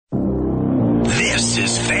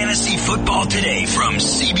is Fantasy Football Today from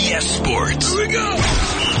CBS Sports. Here we go.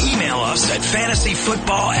 Email us at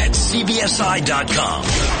fantasyfootball@cbsi.com.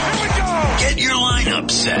 Here we go. Get your lineup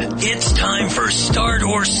set. It's time for Start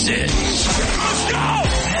or Sit. Let's go.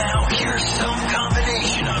 Now here's some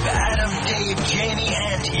combination of Adam, Dave, Jamie,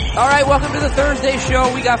 and Heath. All right, welcome to the Thursday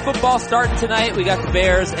show. We got football starting tonight. We got the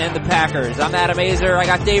Bears and the Packers. I'm Adam Azer. I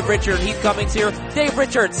got Dave Richard and Heath Cummings here. Dave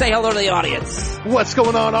Richard, say hello to the audience. What's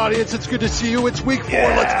going on, audience? It's good to see you. It's week 4.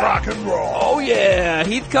 Yeah. Let's rock and roll. Oh yeah,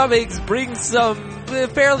 Heath Cummings brings some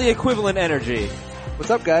fairly equivalent energy. What's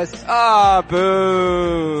up, guys? Ah,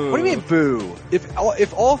 boo. What do you mean, boo?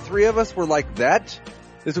 If all three of us were like that,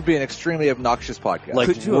 this would be an extremely obnoxious podcast. Like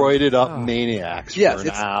Could you- roided up Oh. maniacs Yes, for an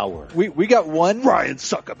it's- hour. we got one. Ryan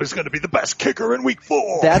Suckup is going to be the best kicker in week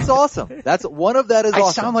 4. That's awesome. That's one of that is I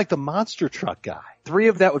awesome. sound like the monster truck guy. 3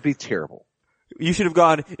 of that would be terrible. You should have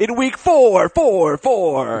gone in week 4,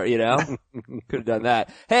 you know? Could have done that.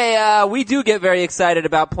 Hey, we do get very excited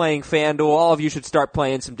about playing FanDuel. All of you should start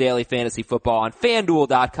playing some daily fantasy football on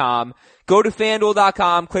FanDuel.com. Go to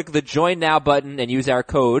FanDuel.com, click the Join Now button, and use our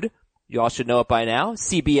code. You all should know it by now.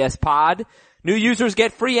 CBS Pod. New users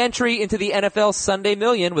get free entry into the NFL Sunday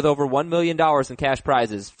Million with over $1 million in cash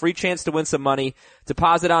prizes. Free chance to win some money.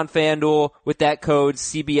 Deposit on FanDuel with that code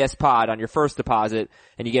CBS Pod on your first deposit,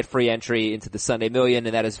 and you get free entry into the Sunday Million,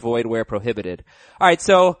 and that is void where prohibited. Alright,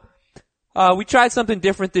 so, we tried something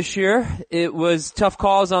different this year. It was tough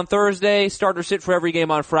calls on Thursday, start or sit for every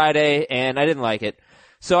game on Friday, and I didn't like it.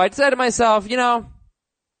 So I said to myself, you know,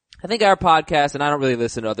 I think our podcast, and I don't really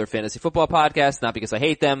listen to other fantasy football podcasts, not because I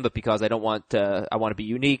hate them, but because I want to be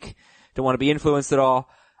unique, don't want to be influenced at all.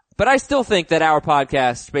 But I still think that our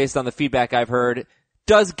podcast, based on the feedback I've heard,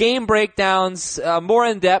 does game breakdowns, more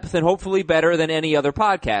in depth and hopefully better than any other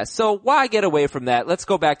podcast. So why get away from that? Let's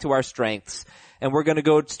go back to our strengths. And we're gonna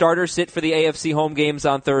go start or sit for the AFC home games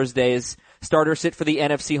on Thursdays, start or sit for the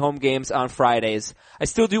NFC home games on Fridays. I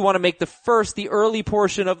still do want to make the early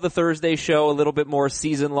portion of the Thursday show a little bit more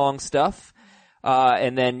season-long stuff.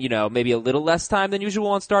 And then, you know, maybe a little less time than usual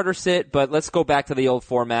on start or sit, but let's go back to the old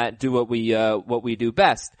format, do what we do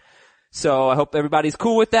best. So I hope everybody's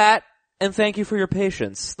cool with that, and thank you for your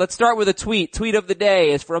patience. Let's start with a tweet. Tweet of the day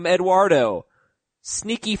is from Eduardo.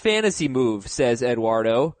 Sneaky fantasy move, says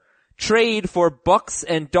Eduardo. Trade for Bucks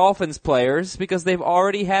and Dolphins players because they've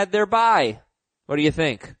already had their bye. What do you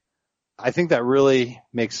think? I think that really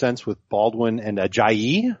makes sense with Baldwin and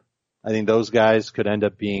Ajayi. I think those guys could end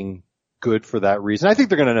up being good for that reason. I think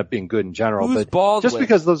they're going to end up being good in general. Who's but Baldwin? Just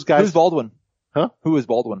because those guys... Who's Baldwin? Huh? Who is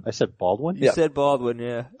Baldwin? I said Baldwin? You said Baldwin,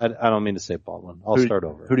 yeah. I don't mean to say Baldwin. I'll start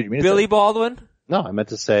over. Who did you mean to Billy say? Baldwin? No, I meant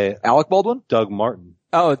to say Alec Baldwin? Doug Martin.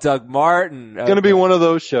 Oh, Doug Martin. It's going to be one of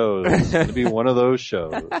those shows. It's going to be one of those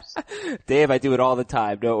shows. Dave, I do it all the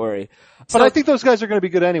time. Don't worry. But I think those guys are going to be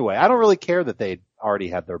good anyway. I don't really care that they already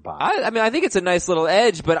had their bye. I mean, I think it's a nice little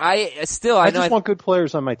edge, but I just want good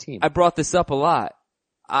players on my team. I brought this up a lot.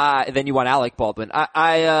 Then you want Alec Baldwin.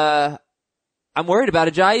 I'm worried about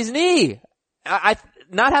Ajayi's knee.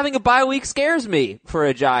 Not having a bye week scares me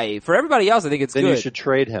for Ajayi. For everybody else, I think it's then good. You should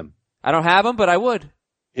trade him. I don't have him, but I would.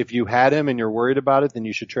 If you had him and you're worried about it, then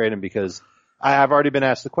you should trade him because I've already been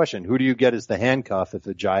asked the question, who do you get as the handcuff if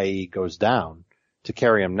Ajayi goes down to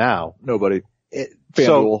carry him now? Nobody.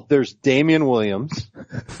 So there's Damian Williams.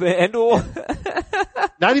 FanDuel.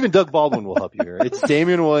 Not even Doug Baldwin will help you here. It's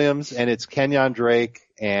Damian Williams and it's Kenyon Drake,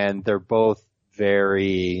 and they're both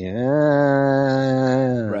very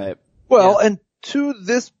Right. Well, and to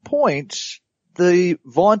this point, the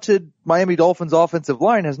vaunted Miami Dolphins offensive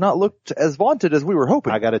line has not looked as vaunted as we were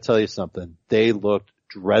hoping. I got to tell you something. They looked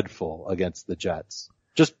dreadful against the Jets.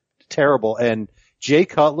 Just terrible. And Jay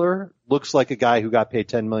Cutler looks like a guy who got paid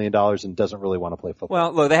 $10 million and doesn't really want to play football.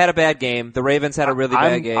 Well, look, they had a bad game. The Ravens had a really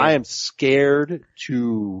bad game. I am scared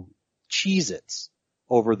to Cheez-Its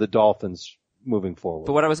over the Dolphins moving forward.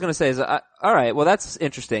 But what I was going to say is, all right, well, that's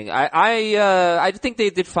interesting. I think they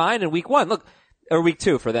did fine in week 1. Look, or week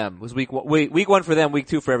 2 for them. It was week 1 for them, week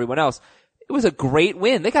 2 for everyone else. It was a great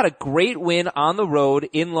win. They got a great win on the road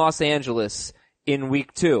in Los Angeles in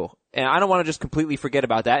week 2. And I don't want to just completely forget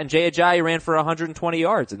about that. And Jay Ajayi ran for 120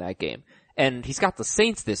 yards in that game. And he's got the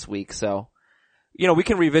Saints this week, so, you know, we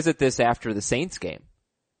can revisit this after the Saints game.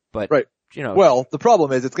 But, right. You know. Well, the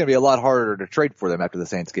problem is it's going to be a lot harder to trade for them after the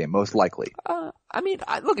Saints game, most likely. I mean,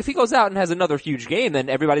 look, if he goes out and has another huge game, then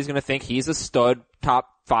everybody's going to think he's a stud top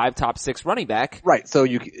 5, top 6 running back. Right. So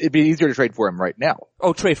it'd be easier to trade for him right now.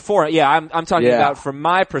 Oh, trade for it. Yeah, I'm talking about from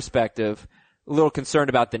my perspective, a little concerned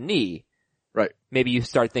about the knee. Right. Maybe you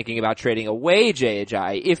start thinking about trading away Jay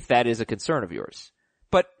Ajayi if that is a concern of yours.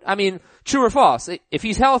 But, I mean, true or false, if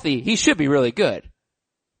he's healthy, he should be really good.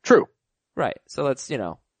 True. Right. So let's, you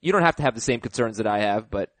don't have to have the same concerns that I have,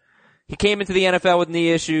 but he came into the NFL with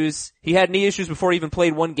knee issues. He had knee issues before he even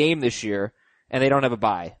played one game this year, and they don't have a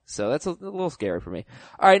bye. So that's a little scary for me.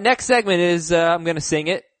 All right, next segment is, I'm gonna sing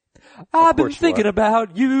it. I've been thinking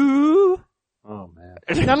about you. Oh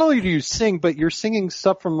man. Not only do you sing, but you're singing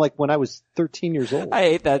stuff from like when I was 13 years old. I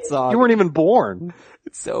hate that song. You weren't even born.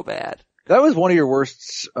 It's so bad. That was one of your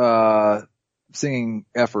worst, singing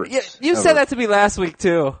efforts. Yeah, you ever. said that to me last week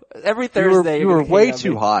too. Every Thursday You were way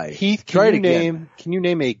too high. Heath, Try it can again. you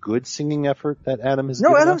name a good singing effort that Adam has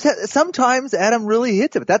No, given us? sometimes Adam really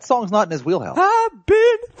hits it, but that song's not in his wheelhouse. I've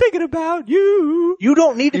been thinking about you. You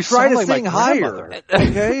don't need to You try sound to like my sing higher. grandmother.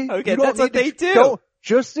 Okay? Okay, You don't that's what need they to- do. Don't,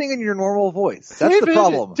 just sing in your normal voice. That's the David,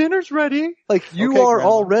 problem. Dinner's ready. Like, you Okay, are Grandma.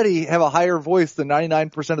 already have a higher voice than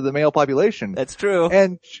 99% of the male population. That's true.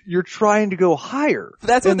 And you're trying to go higher.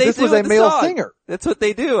 That's what And they this do was in a the male song. singer. That's what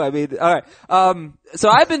they do. I mean, alright. So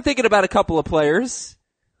I've been thinking about a couple of players.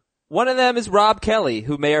 One of them is Rob Kelly,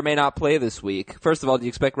 who may or may not play this week. First of all, do you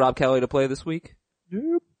expect Rob Kelly to play this week?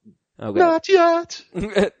 Nope. Okay. Not yet.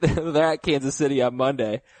 They're at Kansas City on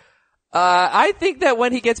Monday. I think that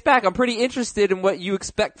when he gets back, I'm pretty interested in what you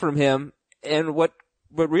expect from him. And what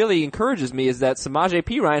really encourages me is that Samaje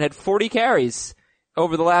Perine had 40 carries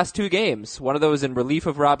over the last 2 games. One of those in relief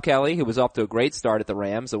of Rob Kelly, who was off to a great start at the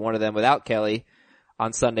Rams, and one of them without Kelly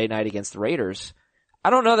on Sunday night against the Raiders. I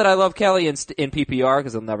don't know that I love Kelly in PPR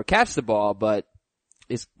because he'll never catch the ball, but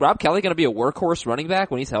is Rob Kelly going to be a workhorse running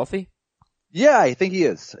back when he's healthy? Yeah, I think he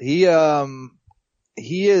is. He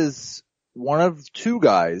is one of 2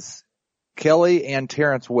 guys, Kelly and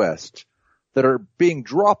Terrence West, that are being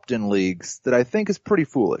dropped in leagues that I think is pretty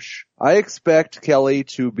foolish. I expect Kelly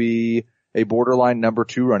to be a borderline number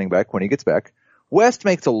 2 running back when he gets back. West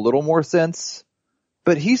makes a little more sense,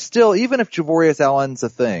 but he's still, even if Javorius Allen's a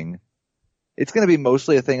thing, it's going to be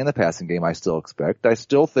mostly a thing in the passing game, I still expect. I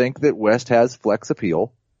still think that West has flex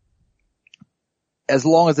appeal, as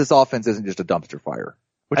long as this offense isn't just a dumpster fire,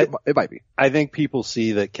 which it might be. I think people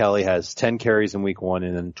see that Kelly has 10 carries in week 1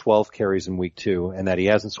 and then 12 carries in week 2, and that he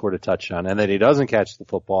hasn't scored a touchdown, and that he doesn't catch the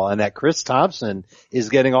football, and that Chris Thompson is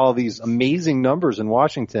getting all these amazing numbers in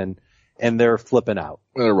Washington, and they're flipping out.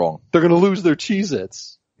 They're wrong. They're going to lose their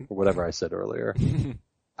Cheez-Its, or whatever I said earlier.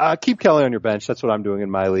 Keep Kelly on your bench. That's what I'm doing in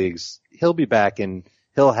my leagues. He'll be back, and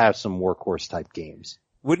he'll have some workhorse type games.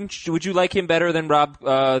 Would you like him better than Rob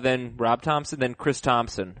Thompson, than Chris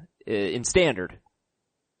Thompson in standard?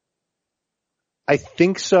 I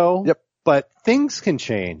think so. Yep. But things can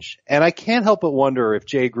change. And I can't help but wonder if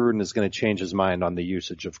Jay Gruden is going to change his mind on the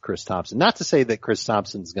usage of Chris Thompson. Not to say that Chris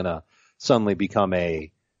Thompson's going to suddenly become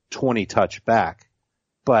a 20-touch back,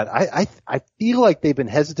 but I feel like they've been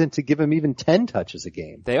hesitant to give him even 10 touches a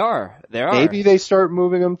game. They are. Maybe they start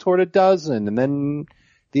moving him toward a dozen, and then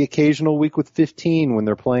the occasional week with 15 when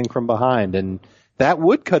they're playing from behind. And that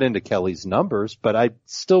would cut into Kelly's numbers, but I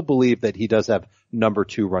still believe that he does have number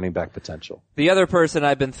 2 running back potential. The other person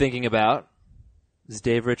I've been thinking about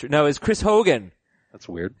is Chris Hogan. That's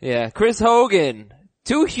weird. Yeah, Chris Hogan.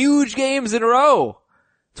 2 huge games in a row.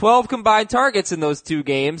 12 combined targets in those 2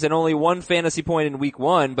 games and only 1 fantasy point in week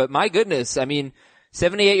 1. But my goodness, I mean,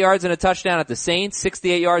 78 yards and a touchdown at the Saints,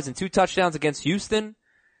 68 yards and 2 touchdowns against Houston.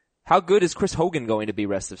 How good is Chris Hogan going to be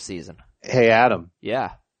rest of season? Hey, Adam.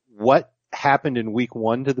 Yeah. What happened in week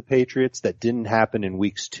 1 to the Patriots that didn't happen in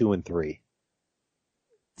weeks 2 and 3?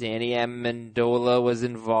 Danny Amendola was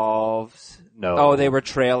involved. No. Oh, they were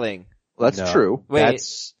trailing. Well, that's true. Wait.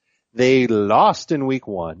 They lost in week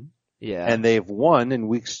 1. Yeah. And they've won in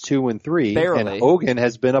weeks 2 and 3. Barely. And Hogan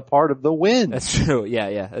has been a part of the win. That's true.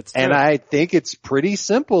 Yeah, that's true. And I think it's pretty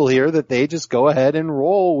simple here that they just go ahead and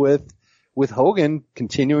roll with Hogan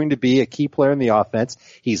continuing to be a key player in the offense.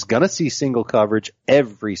 He's gonna see single coverage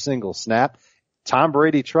every single snap. Tom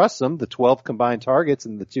Brady trusts him. The 12 combined targets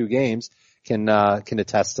in the 2 games can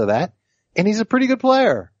attest to that. And he's a pretty good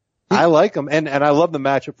player. I like him. And I love the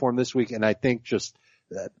matchup for him this week. And I think just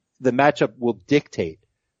the matchup will dictate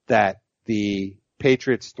that the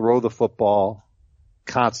Patriots throw the football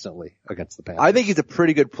constantly against the Panthers. I think he's a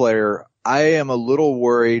pretty good player. I am a little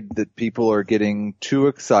worried that people are getting too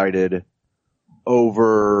excited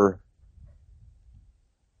over.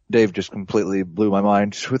 Dave just completely blew my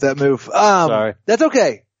mind with that move. Sorry. That's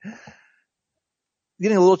okay.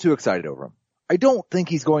 Getting a little too excited over him. I don't think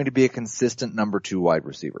he's going to be a consistent number 2 wide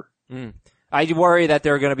receiver. I worry that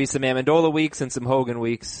there are going to be some Amendola weeks and some Hogan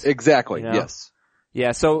weeks. Exactly. You know? Yes.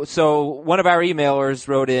 Yeah, so one of our emailers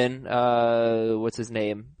wrote in, what's his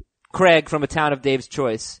name? Craig from a town of Dave's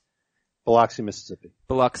choice. Biloxi, Mississippi.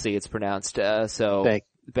 Biloxi, it's pronounced. So Thank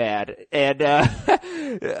bad. And,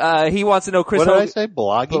 he wants to know Chris What did I Hogan. say?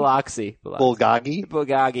 Bulagi?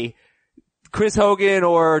 Bulgagi. Chris Hogan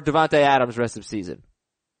or Devontae Adams rest of season?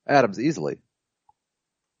 Adams easily.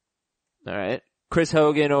 All right. Chris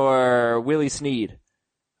Hogan or Willie Snead?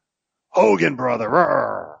 Hogan, brother.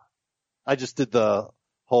 Rawr. I just did the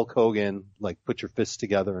Hulk Hogan, like put your fists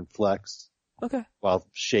together and flex Okay. while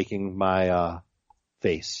shaking my,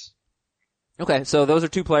 face. Okay, so those are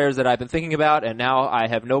two players that I've been thinking about, and now I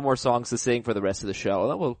have no more songs to sing for the rest of the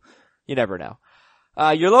show. Well, you never know.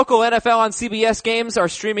 Your local NFL on CBS games are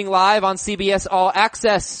streaming live on CBS All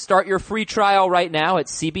Access. Start your free trial right now at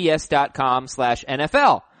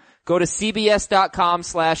cbs.com/NFL. Go to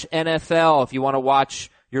cbs.com/NFL if you want to watch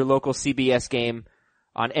your local CBS game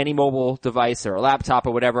on any mobile device or a laptop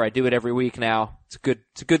or whatever. I do it every week now. It's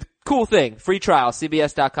a good, cool thing. Free trial,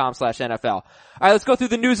 cbs.com/NFL. All right, let's go through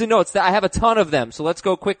the news and notes. I have a ton of them, so let's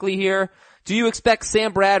go quickly here. Do you expect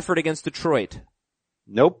Sam Bradford against Detroit?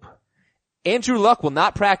 Nope. Andrew Luck will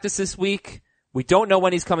not practice this week. We don't know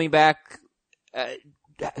when he's coming back.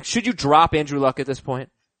 Should you drop Andrew Luck at this point?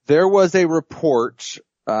 There was a report,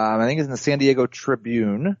 I think it's in the San Diego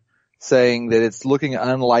Tribune, saying that it's looking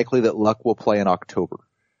unlikely that Luck will play in October.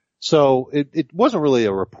 So it wasn't really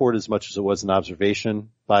a report as much as it was an observation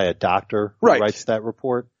by a doctor who writes that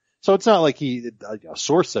report. So it's not like a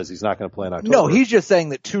source says he's not going to play in October. No, he's just saying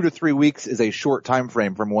that 2 to 3 weeks is a short time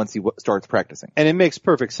frame from once he starts practicing. And it makes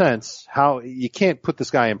perfect sense. How you can't put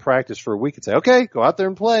this guy in practice for a week and say, okay, go out there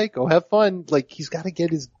and play, go have fun. Like he's got to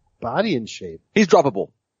get his body in shape. He's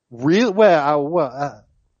droppable. Really? Well,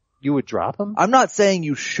 you would drop him? I'm not saying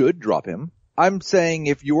you should drop him. I'm saying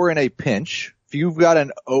if you're in a pinch, if you've got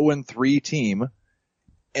an 0-3 team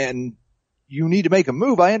and you need to make a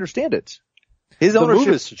move, I understand it. His ownership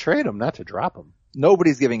move is to trade him, not to drop him.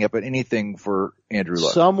 Nobody's giving up anything for Andrew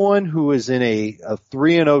Luck. Someone who is in a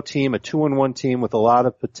 3-0 team, a 2-1 team with a lot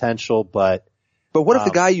of potential, but what if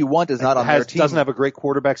the guy you want is not on their team? Doesn't have a great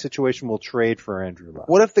quarterback situation, will trade for Andrew Luck.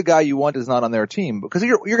 What if the guy you want is not on their team? Because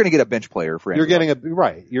you're going to get a bench player for Andrew Luck.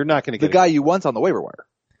 You're not going to get the guy you want's on the waiver wire,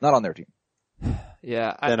 not on their team.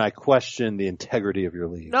 Yeah. Then I question the integrity of your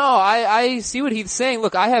league. No, I see what he's saying.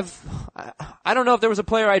 Look, I don't know if there was a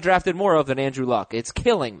player I drafted more of than Andrew Luck. It's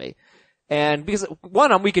killing me. And because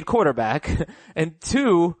one, I'm weak at quarterback, and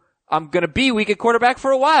two, I'm gonna be weak at quarterback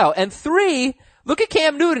for a while, and three, look at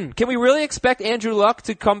Cam Newton. Can we really expect Andrew Luck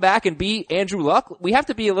to come back and be Andrew Luck? We have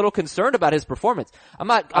to be a little concerned about his performance. I'm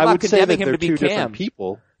not condemning him to be two Cam. Different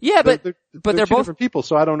people. Yeah, but they're they're two both different people,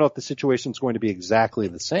 so I don't know if the situation's going to be exactly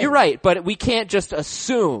the same. You're right, but we can't just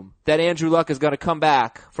assume that Andrew Luck is going to come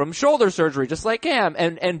back from shoulder surgery just like Cam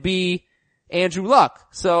and be Andrew Luck.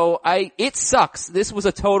 So it sucks. This was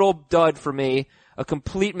a total dud for me, a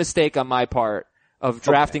complete mistake on my part of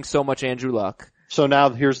drafting so much Andrew Luck. So now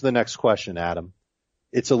here's the next question, Adam.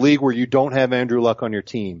 It's a league where you don't have Andrew Luck on your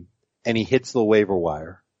team and he hits the waiver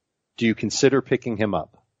wire. Do you consider picking him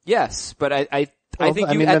up? Yes, but I think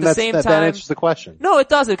that answers the question. No, it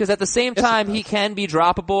doesn't, because at the same time, he can be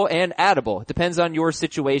droppable and addable. It depends on your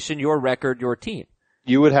situation, your record, your team.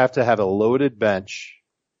 You would have to have a loaded bench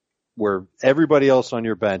where everybody else on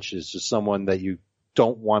your bench is just someone that you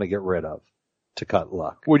don't want to get rid of to cut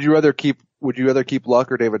Luck. Would you rather keep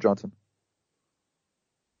Luck or David Johnson?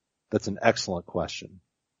 That's an excellent question.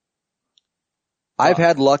 I've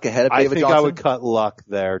had Luck ahead of David Johnson. I think I would cut Luck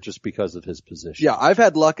there just because of his position. Yeah, I've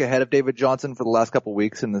had Luck ahead of David Johnson for the last couple of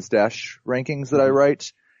weeks in the stash rankings that I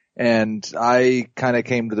write, and I kind of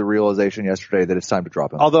came to the realization yesterday that it's time to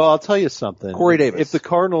drop him. Although I'll tell you something. Corey Davis. If the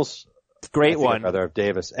Cardinals... Great one. I'd rather have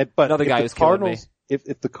Davis. But another guy who's killing me.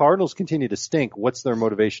 If the Cardinals continue to stink, what's their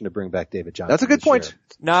motivation to bring back David Johnson? That's a good point.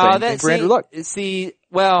 Year? No, Andrew Luck. Maybe,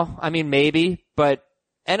 but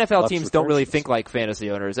NFL teams don't really think like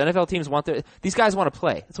fantasy owners. NFL teams these guys want to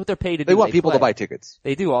play. That's what they're paid to do. They want people to buy tickets.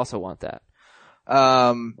 They do also want that.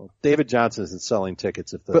 Well, David Johnson isn't selling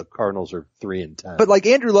tickets if the Cardinals are 3-10. But like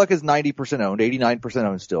Andrew Luck is 90% owned, 89%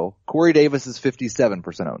 owned still. Corey Davis is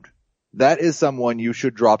 57% owned. That is someone you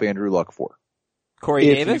should drop Andrew Luck for. Corey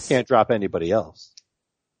Davis? You can't drop anybody else.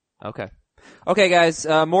 Okay, guys,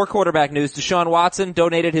 more quarterback news. Deshaun Watson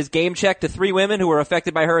donated his game check to 3 women who were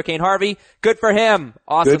affected by Hurricane Harvey. Good for him.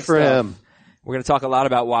 Awesome Good for stuff. him. We're going to talk a lot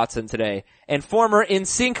about Watson today. And former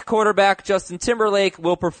NSYNC quarterback Justin Timberlake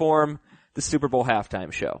will perform the Super Bowl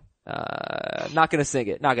halftime show. Not going to sing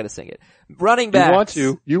it. Running backs.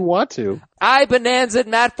 You want to. I bonanza'd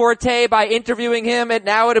Matt Forte by interviewing him, and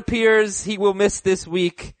now it appears he will miss this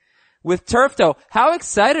week with turf toe. How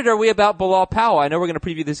excited are we about Bilal Powell? I know we're going to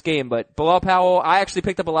preview this game, but Bilal Powell, I actually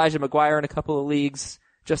picked up Elijah McGuire in a couple of leagues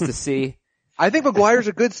just to see. I think McGuire's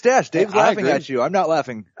a good stash. Dave's I laughing agree. at you. I'm not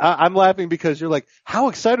laughing. I'm laughing because you're like, how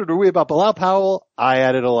excited are we about Bilal Powell? I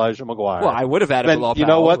added Elijah McGuire. Well, I would have added Ben, Bilal you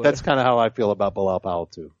know Powell, what? but- That's kind of how I feel about Bilal Powell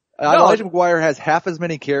too. Elijah McGuire has half as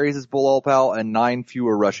many carries as Bilal Powell and 9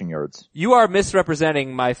 fewer rushing yards. You are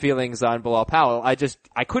misrepresenting my feelings on Bilal Powell.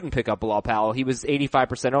 I couldn't pick up Bilal Powell. He was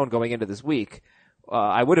 85% owned going into this week.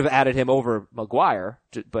 I would have added him over McGuire,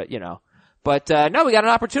 but no, we got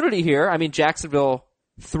an opportunity here. I mean, Jacksonville,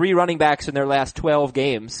 3 running backs in their last 12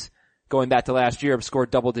 games, going back to last year, have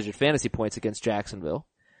scored double-digit fantasy points against Jacksonville.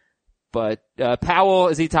 But Powell,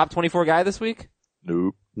 is he top 24 guy this week?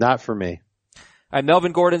 Nope. Not for me. All right,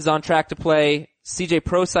 Melvin Gordon's on track to play. CJ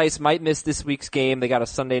Prosise might miss this week's game. They got a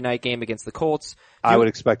Sunday night game against the Colts. I would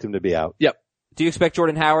expect him to be out. Yep. Do you expect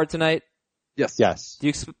Jordan Howard tonight? Yes. Yes. Do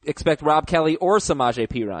you expect Rob Kelly or Samaje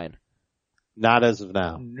Perine? Not as of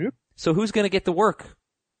now. Nope. So who's going to get the work?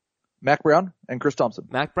 Mac Brown and Chris Thompson.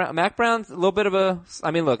 Mac Brown's a little bit of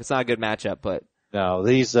look, it's not a good matchup, but No,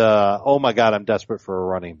 these, oh my God, I'm desperate for a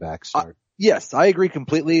running back start. Yes, I agree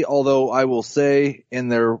completely, although I will say in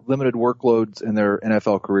their limited workloads in their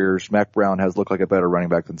NFL careers, Mac Brown has looked like a better running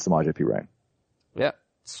back than Samaje Perine. yeah,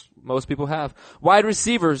 most people have. Wide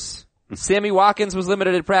receivers. Sammy Watkins was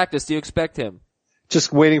limited at practice. Do you expect him?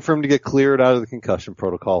 Just waiting for him to get cleared out of the concussion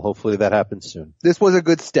protocol. Hopefully that happens soon. This was a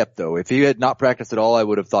good step though. If he had not practiced at all, I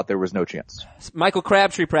would have thought there was no chance. Michael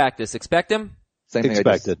Crabtree practice. Expect him? Same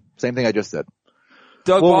thing I just said.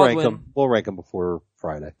 Doug We'll Baldwin. rank him. We'll rank him before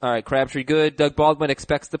Friday. All right, Crabtree good. Doug Baldwin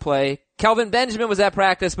expects to play. Kelvin Benjamin was at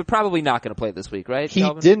practice, but probably not going to play this week, right? He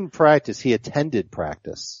Kelvin? didn't practice. He attended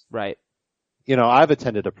practice. Right. You know, I've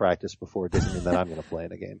attended a practice before. It doesn't mean that I'm going to play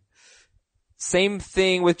in a game. Same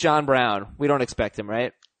thing with John Brown. We don't expect him,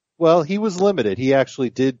 right? Well, he was limited. He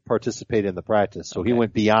actually did participate in the practice, so he Okay.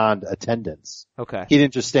 went beyond attendance. Okay. He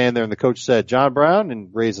didn't just stand there and the coach said, John Brown, and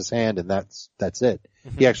raise his hand, and that's it.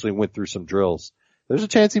 He actually went through some drills. There's a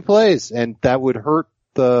chance he plays, and that would hurt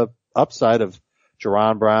the upside of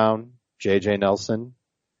Jerron Brown, J.J. Nelson,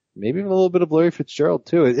 maybe even a little bit of Larry Fitzgerald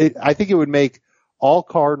too. I think it would make all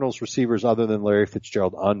Cardinals receivers other than Larry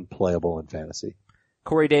Fitzgerald unplayable in fantasy.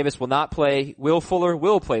 Corey Davis will not play. Will Fuller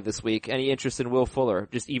will play this week. Any interest in Will Fuller?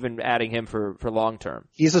 Just even adding him for long term.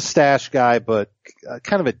 He's a stash guy, but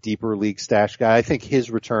kind of a deeper league stash guy. I think his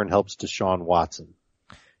return helps Deshaun Watson.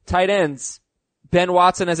 Tight ends. Ben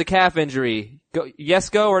Watson has a calf injury.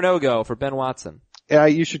 Go or no go for Ben Watson? Yeah,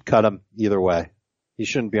 you should cut him either way. He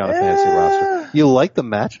shouldn't be on a fantasy roster. You like the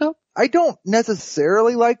matchup? I don't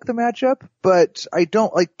necessarily like the matchup, but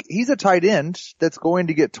he's a tight end that's going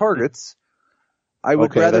to get targets. I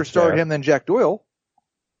would Okay, rather that's start fair. him than Jack Doyle.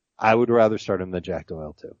 I would rather start him than Jack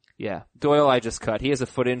Doyle too. Yeah. Doyle I just cut. He has a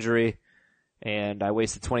foot injury, and I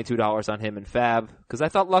wasted $22 on him in Fab, because I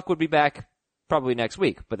thought Luck would be back probably next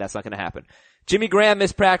week, but that's not going to happen. Jimmy Graham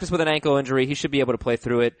missed practice with an ankle injury. He should be able to play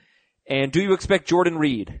through it. And do you expect Jordan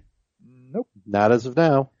Reed? Nope. Not as of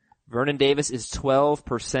now. Vernon Davis is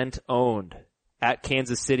 12% owned at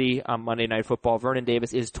Kansas City on Monday Night Football. Vernon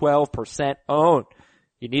Davis is 12% owned.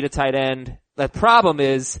 You need a tight end. The problem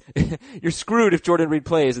is you're screwed if Jordan Reed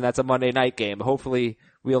plays, and that's a Monday night game. Hopefully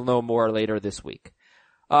we'll know more later this week.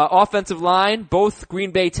 Offensive line, both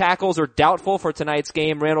Green Bay tackles are doubtful for tonight's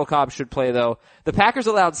game. Randall Cobb should play though. The Packers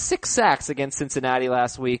allowed 6 sacks against Cincinnati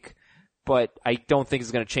last week, but I don't think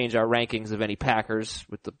it's going to change our rankings of any Packers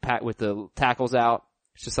with the tackles out.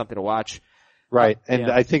 It's just something to watch. Right. And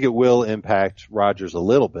yeah. I think it will impact Rodgers a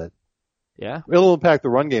little bit. Yeah. It'll impact the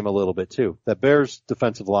run game a little bit too. That Bears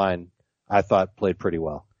defensive line, I thought, played pretty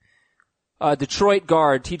well. Detroit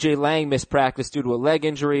guard TJ Lang missed practice due to a leg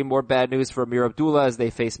injury. More bad news for Amir Abdullah as they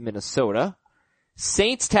face Minnesota.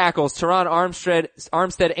 Saints tackles Teron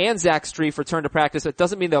Armstead and Zach Strief return to practice. It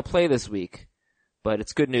doesn't mean they'll play this week, but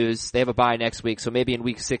it's good news. They have a bye next week, so maybe in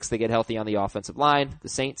week 6 they get healthy on the offensive line, the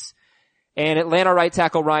Saints. And Atlanta right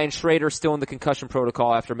tackle Ryan Schrader still in the concussion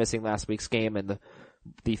protocol after missing last week's game, and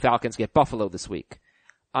the Falcons get Buffalo this week.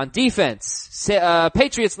 On defense,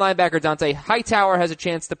 Patriots linebacker Dante Hightower has a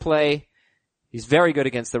chance to play. He's very good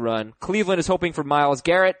against the run. Cleveland is hoping for Myles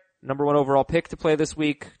Garrett, number 1 overall pick, to play this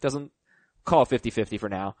week. Doesn't call it 50-50 for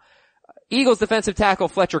now. Eagles defensive tackle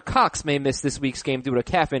Fletcher Cox may miss this week's game due to a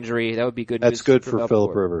calf injury. That would be good news. That's good for Melvin Phillip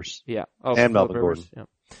Gordon. Rivers. Yeah. And Melvin Gordon. Yeah.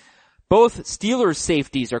 Both Steelers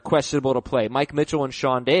safeties are questionable to play. Mike Mitchell and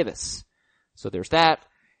Sean Davis. So there's that.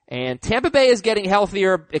 And Tampa Bay is getting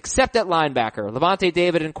healthier, except at linebacker. Levante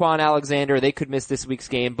David and Quan Alexander, they could miss this week's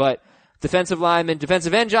game, but defensive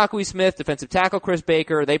end Jacques Smith, defensive tackle Chris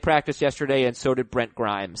Baker, they practiced yesterday, and so did Brent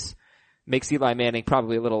Grimes. Makes Eli Manning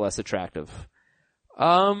probably a little less attractive.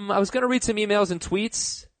 I was gonna read some emails and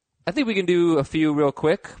tweets, I think we can do a few real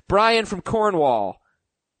quick. Brian from Cornwall.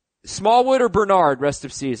 Smallwood or Bernard rest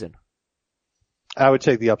of season? I would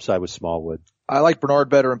take the upside with Smallwood. I like Bernard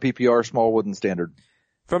better in PPR, Smallwood, and Standard.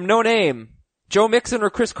 From No Name. Joe Mixon or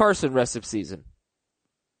Chris Carson rest of season?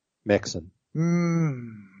 Mixon.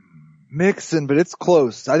 Mixon, but it's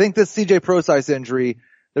close. I think this CJ Procise injury,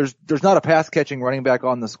 there's not a pass catching running back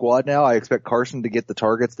on the squad now. I expect Carson to get the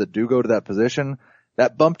targets that do go to that position.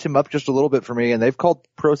 That bumped him up just a little bit for me, and they've called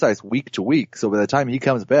Procise week to week. So by the time he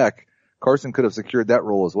comes back, Carson could have secured that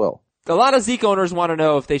role as well. A lot of Zeke owners want to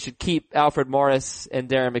know if they should keep Alfred Morris and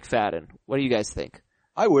Darren McFadden. What do you guys think?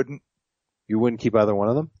 I wouldn't. You wouldn't keep either one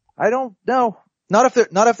of them? I don't know. Not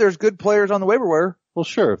if there's good players on the waiver wire. Well,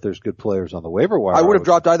 sure, if there's good players on the waiver wire. I would have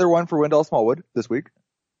dropped either one for Wendell Smallwood this week.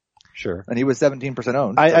 Sure. And he was 17%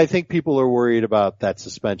 owned. I think people are worried about that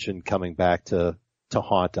suspension coming back to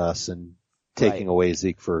haunt us and taking away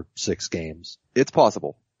Zeke for 6 games. It's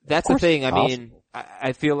possible. That's the thing. I mean,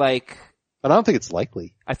 I feel like... But I don't think it's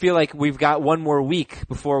likely. I feel like we've got one more week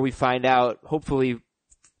before we find out, hopefully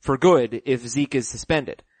for good, if Zeke is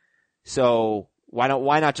suspended. So why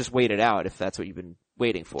not just wait it out if that's what you've been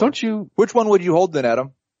waiting for? Don't you? Which one would you hold then,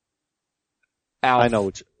 Adam? Alf. I know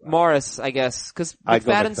which. Morris, I guess, cause I'd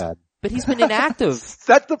go McFadden's, McFadden. but he's been inactive.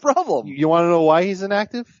 That's the problem. You want to know why he's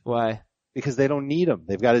inactive? Why? Because they don't need him.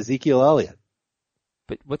 They've got Ezekiel Elliott.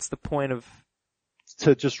 But what's the point of...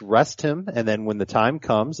 To just rest him, and then when the time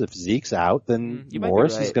comes, if Zeke's out, then You might be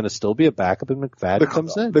Morris right. is going to still be a backup and McFadden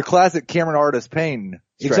comes in. The classic Cameron Artis Payne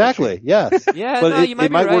strategy. Exactly, yes. Yeah, But no, it you might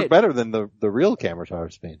be might right. work better than the real Cameron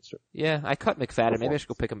Artis-Payne. Yeah, I cut McFadden. Maybe I should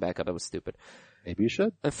go pick him back up. That was stupid. Maybe you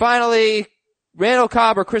should. And finally, Randall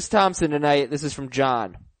Cobb or Chris Thompson tonight. This is from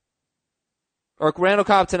John. Or Randall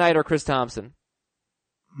Cobb tonight or Chris Thompson.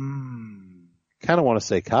 Kind of want to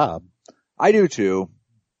say Cobb. I do too.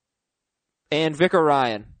 And Vic or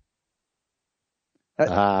Ryan. We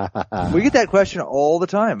get that question all the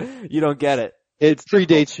time. You don't get it. It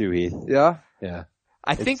predates you, Heath. Yeah? Yeah.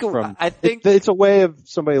 I think It's a way of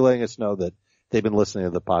somebody letting us know that they've been listening to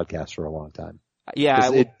the podcast for a long time. yeah,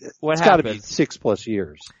 what It's got to be happened? 6+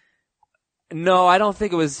 years. No, I don't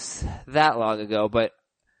think it was that long ago, but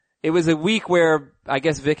it was a week where I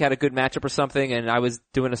guess Vic had a good matchup or something, and I was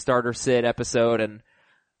doing a starter sit episode, and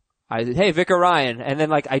I said, hey, Vic or Ryan, and then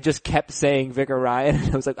like I just kept saying Vic or Ryan,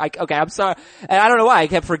 and I was like, okay, I'm sorry, and I don't know why, I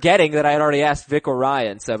kept forgetting that I had already asked Vic or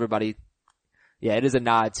Ryan, so everybody, yeah, it is a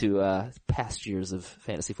nod to past years of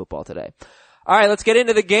fantasy football today. Alright, let's get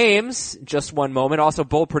into the games, just one moment, also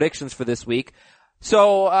bold predictions for this week.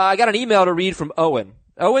 So, I got an email to read from Owen.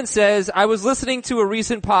 Owen says, I was listening to a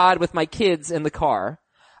recent pod with my kids in the car.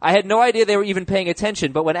 I had no idea they were even paying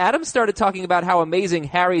attention, but when Adam started talking about how amazing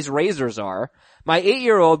Harry's razors are, my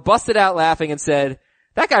 8-year-old busted out laughing and said,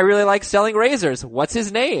 that guy really likes selling razors. What's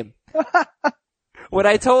his name? When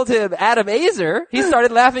I told him Adam Azer, he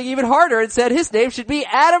started laughing even harder and said his name should be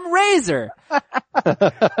Adam Razor. For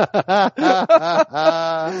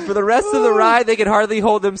the rest of the ride, they could hardly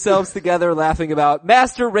hold themselves together laughing about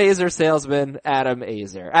Master Razor Salesman Adam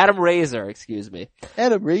Azer. Adam Razor, excuse me.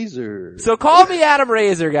 Adam Razor. So call me Adam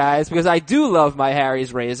Razor, guys, because I do love my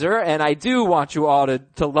Harry's razor, and I do want you all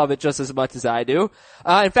to love it just as much as I do.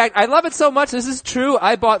 In fact, I love it so much, this is true,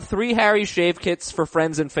 I bought 3 Harry's shave kits for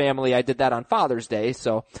friends and family. I did that on Father's Day,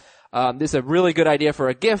 so this is a really good idea for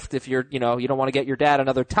a gift if you don't want to get your dad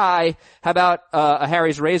another tie. How about a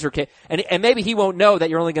Harry's razor kit? And maybe he won't know that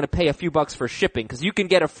you're only going to pay a few bucks for shipping, because you can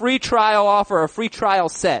get a free trial offer, a free trial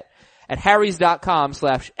set at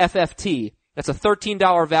harrys.com/FFT. That's a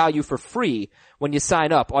 $13 value for free when you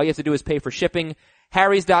sign up. All you have to do is pay for shipping.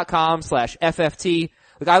 harrys.com/FFT.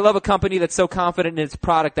 Look, I love a company that's so confident in its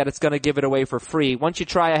product that it's going to give it away for free. Once you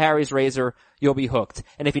try a Harry's razor, you'll be hooked.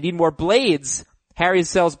 And if you need more blades, Harry's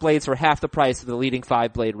sells blades for half the price of the leading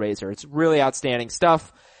 5-blade razor. It's really outstanding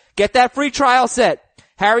stuff. Get that free trial set.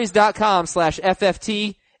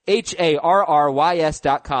 harrys.com/FFT.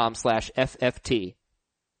 harrys.com/FFT.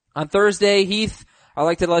 On Thursday, Heath, I'd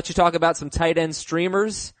like to let you talk about some tight end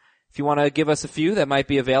streamers. If you want to give us a few that might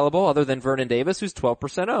be available other than Vernon Davis, who's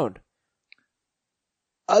 12% owned.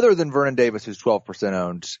 Other than Vernon Davis, who's 12%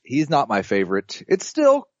 owned, he's not my favorite. It's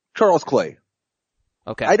still Charles Clay.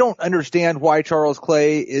 Okay. I don't understand why Charles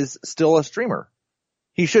Clay is still a streamer.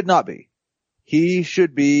 He should not be. He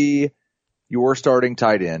should be your starting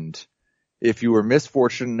tight end. If you were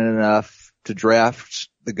misfortunate enough to draft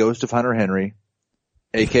the ghost of Hunter Henry,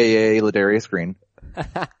 aka Ladarius Green,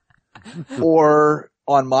 or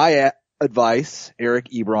on my advice, Eric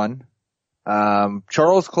Ebron,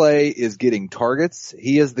 Charles Clay is getting targets.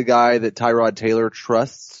 He is the guy that Tyrod Taylor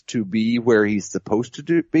trusts to be where he's supposed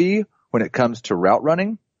to be when it comes to route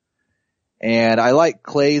running. And I like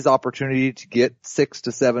Clay's opportunity to get 6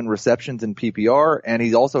 to 7 receptions in PPR, and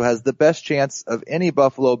he also has the best chance of any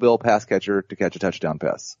Buffalo Bill pass catcher to catch a touchdown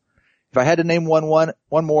pass. If I had to name one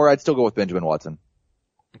more, I'd still go with Benjamin Watson.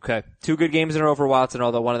 Okay. 2 good games in a row for Watson,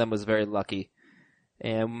 although one of them was very lucky.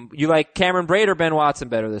 And you like Cameron Brate or Ben Watson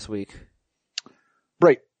better this week?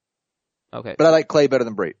 Brate. Okay. But I like Clay better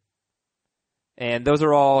than Brate. And those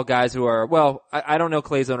are all guys who are, well, I don't know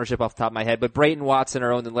Clay's ownership off the top of my head, but Brate and Watson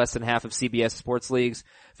are owned in less than half of CBS sports leagues.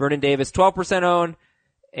 Vernon Davis, 12% owned,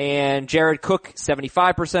 and Jared Cook,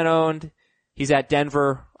 75% owned. He's at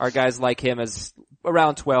Denver. Our guys like him as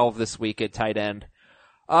around 12 this week at tight end.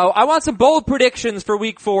 I want some bold predictions for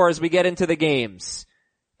week 4 as we get into the games.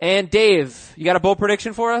 And Dave, you got a bold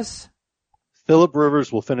prediction for us? Phillip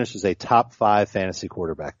Rivers will finish as a top 5 fantasy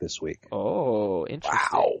quarterback this week. Oh, interesting.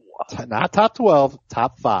 Wow. Not top 12,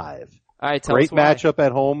 top 5. All right, tell Great us why. matchup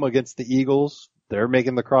at home against the Eagles. They're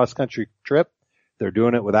making the cross-country trip. They're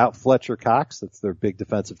doing it without Fletcher Cox. That's their big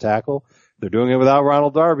defensive tackle. They're doing it without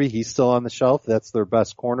Ronald Darby. He's still on the shelf. That's their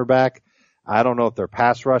best cornerback. I don't know if their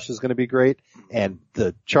pass rush is going to be great. And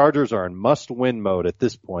the Chargers are in must-win mode at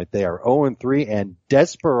this point. They are 0-3 and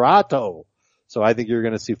desperado. So I think you're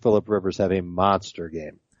going to see Phillip Rivers have a monster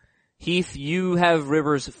game. Heath, you have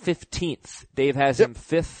Rivers 15th. Dave has him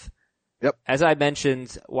 5th. Yep. As I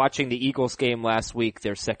mentioned, watching the Eagles game last week,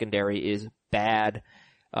 their secondary is bad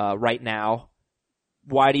right now.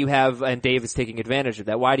 Why do you have, and Dave is taking advantage of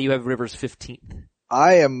that, why do you have Rivers 15th?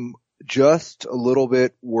 I am just a little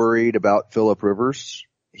bit worried about Phillip Rivers.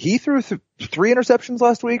 He threw 3 interceptions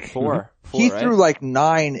last week. 4. He right? threw like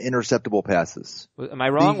 9 interceptable passes. Am I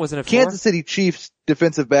wrong? Wasn't it 4? Kansas City Chiefs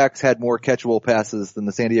defensive backs had more catchable passes than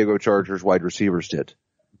the San Diego Chargers wide receivers did.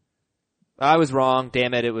 I was wrong.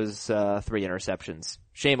 Damn it. It was 3 interceptions.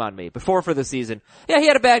 Shame on me. Before for the season. Yeah, he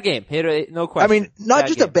had a bad game. He had no question. I mean, not Bad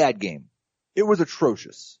just game. a bad game. It was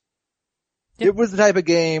atrocious. Yep. It was the type of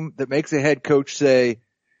game that makes a head coach say,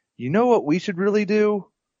 you know what we should really do?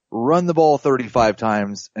 Run the ball 35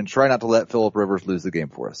 times and try not to let Phillip Rivers lose the game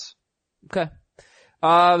for us. Okay.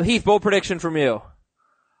 Heath, bold prediction from you.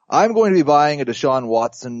 I'm going to be buying a Deshaun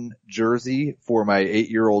Watson jersey for my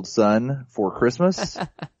 8-year-old son for Christmas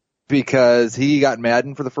because he got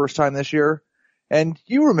Madden for the first time this year. And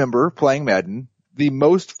you remember playing Madden, the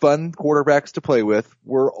most fun quarterbacks to play with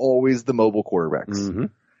were always the mobile quarterbacks. Mm-hmm.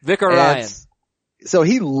 Vic or And Ryan? So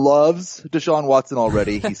he loves Deshaun Watson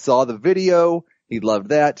already. He saw the video. He loved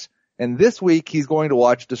that. And this week he's going to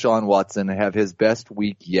watch Deshaun Watson have his best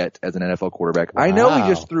week yet as an NFL quarterback. Wow. I know he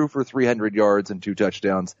just threw for 300 yards and 2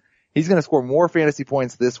 touchdowns. He's going to score more fantasy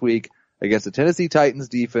points this week against the Tennessee Titans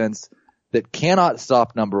defense that cannot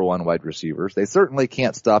stop number 1 wide receivers. They certainly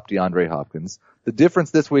can't stop DeAndre Hopkins. The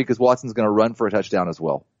difference this week is Watson's going to run for a touchdown as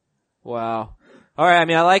well. Wow. All right. I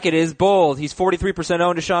mean, I like it. It is bold. He's 43%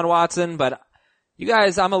 owned Deshaun Watson, but you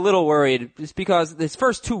guys, I'm a little worried just because his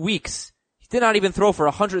first 2 weeks, he did not even throw for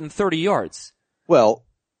 130 yards. Well,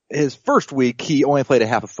 his first week he only played a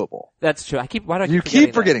half of football. That's true. Why do I keep You forgetting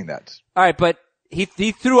keep forgetting that. All right, but he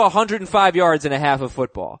threw 105 yards in a half of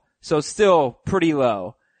football. So still pretty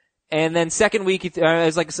low. And then second week, it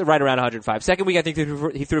was like right around 105. Second week, I think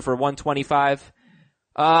he threw for 125.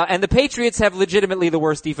 And the Patriots have legitimately the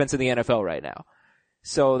worst defense in the NFL right now.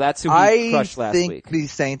 So that's who he crushed last week. I think the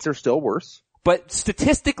Saints are still worse. But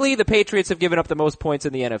statistically, the Patriots have given up the most points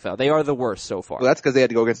in the NFL. They are the worst so far. Well, that's because they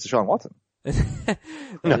had to go against Deshaun Watson. That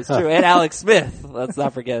is true. And Alex Smith. Let's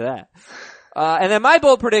not forget that. And then my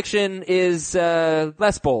bold prediction is,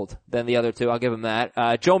 less bold than the other two. I'll give him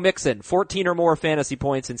that. Joe Mixon, 14 or more fantasy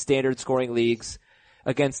points in standard scoring leagues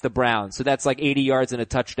against the Browns. So that's like 80 yards and a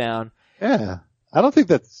touchdown. Yeah. I don't think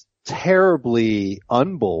that's terribly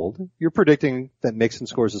unbold. You're predicting that Mixon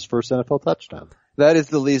scores his first NFL touchdown. That is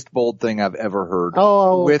the least bold thing I've ever heard.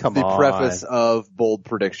 Oh, with come the on. preface of bold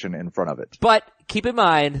prediction in front of it. But keep in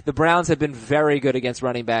mind, the Browns have been very good against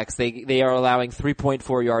running backs. They are allowing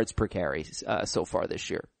 3.4 yards per carry, so far this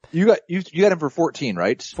year. You got him for 14,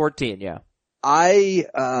 right? 14, yeah. I,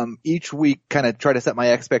 each week kind of try to set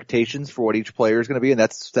my expectations for what each player is going to be, and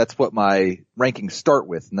that's what my rankings start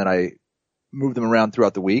with, and then I move them around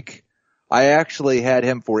throughout the week. I actually had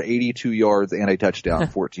him for 82 yards and a touchdown,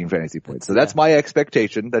 14 fantasy points. So that's my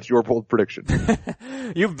expectation. That's your bold prediction.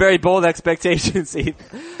 You have very bold expectations, Heath.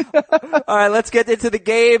 All right, let's get into the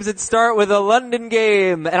games and start with a London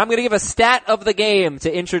game. And I'm going to give a stat of the game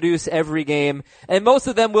to introduce every game. And most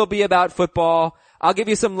of them will be about football. I'll give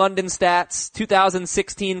you some London stats.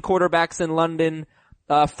 2016 quarterbacks in London.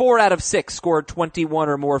 4 out of 6 scored 21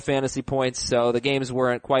 or more fantasy points. So the games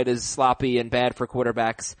weren't quite as sloppy and bad for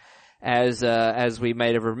quarterbacks as we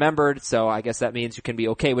might have remembered. So I guess that means you can be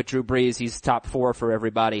okay with Drew Brees. He's top 4 for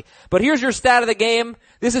everybody. But here's your stat of the game.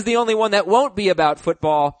 This is the only one that won't be about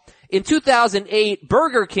football. In 2008,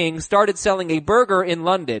 Burger King started selling a burger in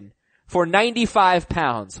London for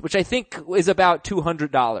 £95, which I think is about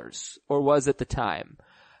 $200, or was at the time.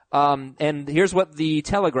 And here's what the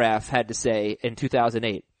Telegraph had to say in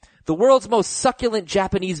 2008. The world's most succulent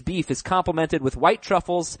Japanese beef is complemented with white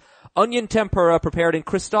truffles, onion tempura prepared in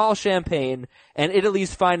Cristal champagne, and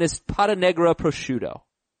Italy's finest pata negra prosciutto.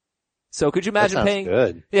 So could you imagine That sounds paying?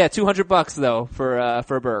 good. Yeah, $200 though for a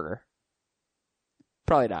burger.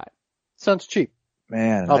 Probably not. Sounds cheap.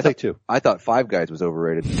 Man, I'll take 2. I thought Five Guys was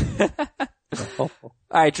overrated. All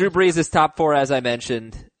right, Drew Brees is top 4 as I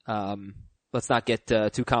mentioned. Let's not get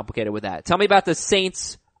too complicated with that. Tell me about the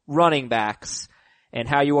Saints running backs and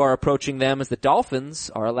how you are approaching them, as the Dolphins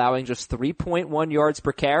are allowing just 3.1 yards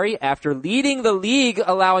per carry after leading the league,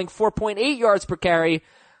 allowing 4.8 yards per carry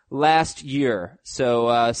last year.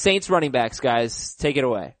 So Saints running backs, guys, take it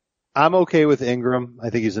away. I'm okay with Ingram.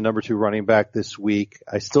 I think he's the number 2 running back this week.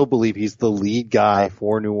 I still believe he's the lead guy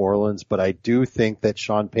for New Orleans, but I do think that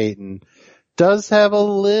Sean Payton does have a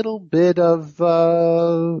little bit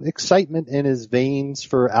of excitement in his veins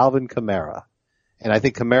for Alvin Kamara. And I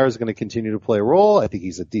think Kamara is going to continue to play a role. I think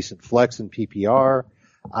he's a decent flex in PPR.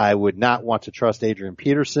 I would not want to trust Adrian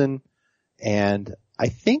Peterson. And I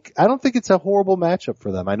don't think it's a horrible matchup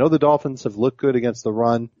for them. I know the Dolphins have looked good against the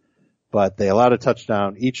run, but they allowed a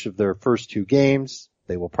touchdown each of their first 2 games.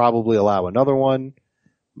 They will probably allow another one.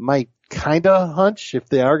 My kind of hunch, if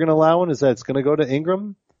they are going to allow one, is that it's going to go to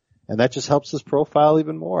Ingram. And that just helps his profile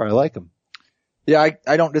even more. I like him. Yeah,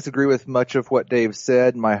 I don't disagree with much of what Dave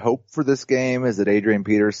said. My hope for this game is that Adrian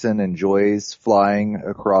Peterson enjoys flying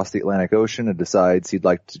across the Atlantic Ocean and decides he'd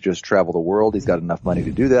like to just travel the world. He's got enough money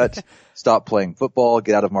to do that. Stop playing football,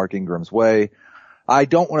 get out of Mark Ingram's way. I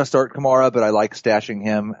don't want to start Kamara, but I like stashing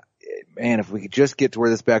him. Man, if we could just get to where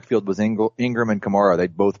this backfield was Ingram and Kamara,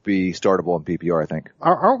 they'd both be startable in PPR, I think.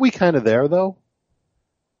 Aren't we kind of there though?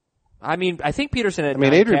 I mean, I think Peterson had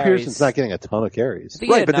Adrian carries. Peterson's not getting a ton of carries. I think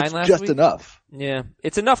he Right, had but 9 it's last just week. enough. Yeah,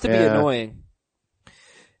 it's enough to be Yeah. annoying.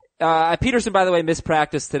 Peterson, by the way, missed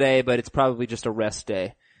practice today, but it's probably just a rest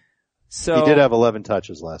day. So He did have 11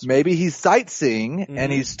 touches last week. Maybe he's sightseeing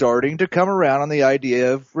and he's starting to come around on the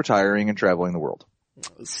idea of retiring and traveling the world.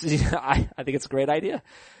 I think it's a great idea.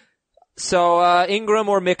 So Ingram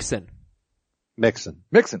or Mixon? Mixon.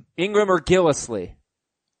 Ingram or Gillislee?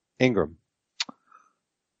 Ingram.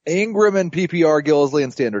 Ingram and PPR, Gillislee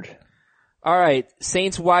and standard. All right,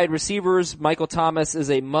 Saints wide receivers. Michael Thomas is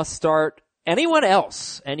a must start. Anyone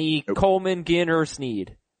else? Any Coleman, Ginn, or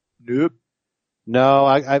Snead? Nope. No,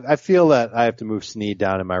 I feel that I have to move Snead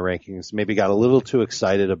down in my rankings. Maybe got a little too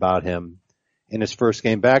excited about him in his first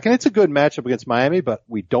game back. And it's a good matchup against Miami, but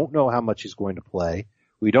we don't know how much he's going to play.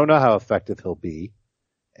 We don't know how effective he'll be.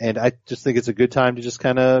 And I just think it's a good time to just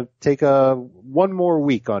kind of take one more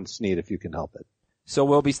week on Snead if you can help it. So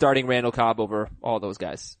we'll be starting Randall Cobb over all those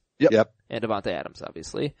guys. Yep. And Devontae Adams,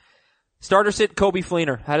 obviously. Starter sit Coby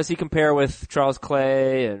Fleener. How does he compare with Charles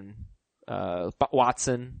Clay and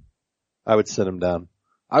Watson? I would sit him down.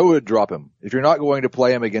 I would drop him. If you're not going to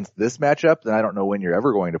play him against this matchup, then I don't know when you're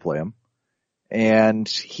ever going to play him. And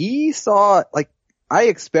he saw, I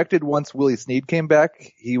expected once Willie Snead came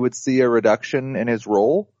back, he would see a reduction in his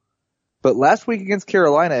role. But last week against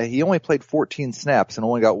Carolina, he only played 14 snaps and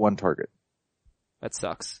only got 1 target. That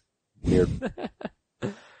sucks. Weird.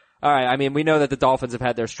 All right. I mean, we know that the Dolphins have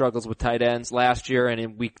had their struggles with tight ends last year and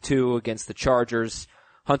in week 2 against the Chargers.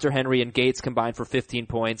 Hunter Henry and Gates combined for 15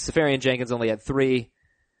 points. Safarian Jenkins only had 3.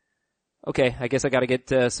 Okay. I guess I gotta get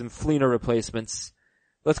some Fleener replacements.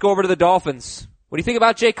 Let's go over to the Dolphins. What do you think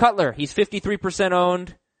about Jay Cutler? He's 53%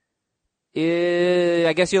 owned.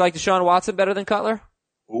 I guess you like Deshaun Watson better than Cutler?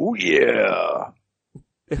 Oh yeah.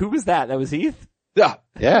 Who was that? That was Heath? Yeah.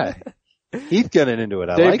 Yeah. Heath getting into it.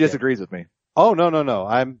 I Dave like it. disagrees with me. Oh, no.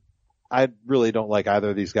 I really don't like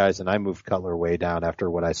either of these guys, and I moved Cutler way down after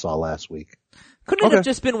what I saw last week. Couldn't it have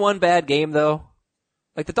just been one bad game though?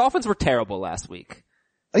 Like the Dolphins were terrible last week.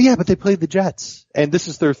 Oh, yeah, but they played the Jets, and this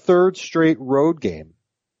is their 3rd straight road game.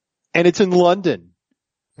 And it's in London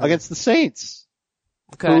against the Saints,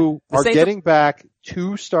 who The are Saints getting back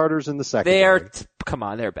 2 starters in the secondary. Come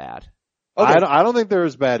on, they're bad. Okay. I don't think they're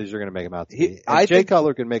as bad as you're going to make them out to be. I Jay think-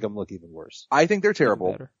 Cutler can make them look even worse. I think they're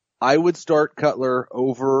terrible. Better. I would start Cutler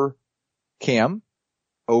over Cam,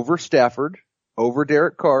 over Stafford, over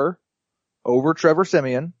Derek Carr, over Trevor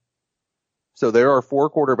Siemian. So there are 4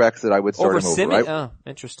 quarterbacks that I would start Over him over. Simeon? Right? Oh,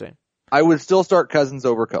 interesting. I would still start Cousins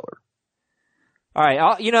over Cutler. All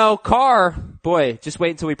right. Carr Boy, just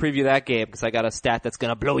wait until we preview that game because I got a stat that's going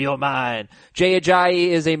to blow your mind. Jay Ajayi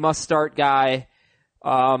is a must-start guy.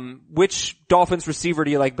 Which Dolphins receiver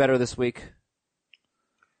do you like better this week?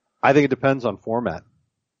 I think it depends on format.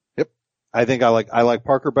 Yep. I think I like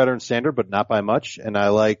Parker better in standard, but not by much, and I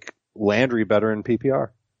like Landry better in PPR.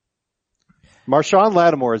 Marshawn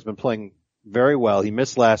Lattimore has been playing very well. He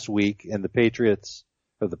missed last week, and the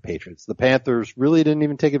Panthers really didn't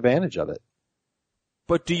even take advantage of it.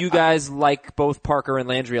 But do you guys like both Parker and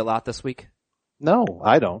Landry a lot this week? No,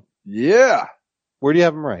 I don't. Yeah. Where do you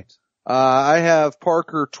have them ranked? I have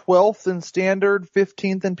Parker 12th in standard,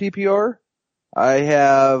 15th in PPR. I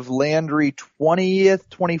have Landry 20th,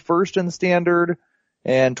 21st in standard,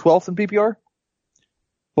 and 12th in PPR.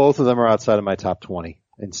 Both of them are outside of my top 20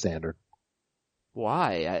 in standard.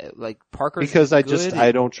 Why? Parker's Because I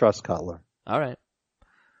good. don't trust Cutler. All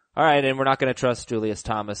right, and we're not going to trust Julius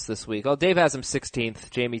Thomas this week. Oh, Dave has him 16th,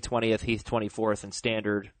 Jamie 20th, Heath 24th in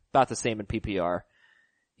standard, about the same in PPR.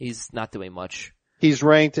 He's not doing much. He's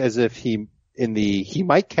ranked as if he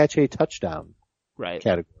might catch a touchdown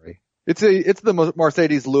category. It's the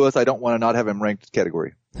Mercedes Lewis I don't want to not have him ranked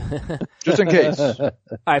category. Just in case. All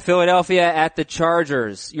right, Philadelphia at the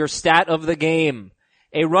Chargers. Your stat of the game.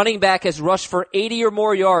 A running back has rushed for 80 or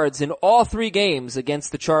more yards in all 3 games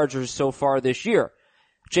against the Chargers so far this year.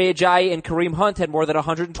 Jay Ajayi and Kareem Hunt had more than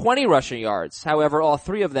 120 rushing yards. However, all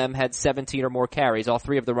 3 of them had 17 or more carries. All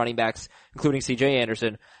 3 of the running backs, including C.J.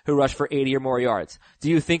 Anderson, who rushed for 80 or more yards. Do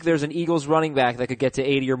you think there's an Eagles running back that could get to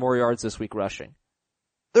 80 or more yards this week rushing?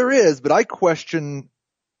 There is, but I question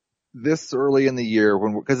this early in the year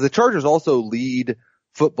because the Chargers also lead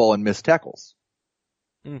football in missed tackles.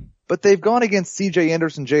 But they've gone against C.J.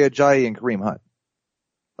 Anderson, Jay Ajayi, and Kareem Hunt.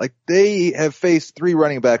 They have faced 3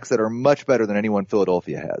 running backs that are much better than anyone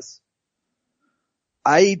Philadelphia has.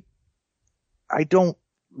 I don't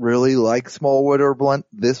really like Smallwood or Blunt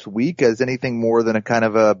this week as anything more than a kind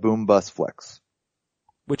of a boom bust flex.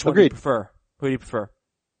 Which one do you prefer? Who do you prefer?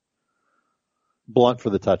 Blunt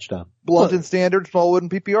for the touchdown. Blunt in standard, Smallwood in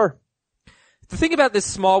PPR. The thing about this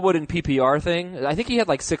Smallwood and PPR thing, I think he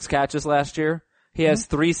had 6 catches last year. He has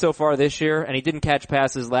 3 so far this year, and he didn't catch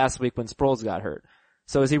passes last week when Sproles got hurt.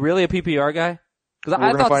 So is he really a PPR guy? We're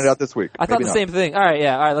going to find out this week. I thought the same thing. All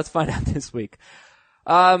right, let's find out this week.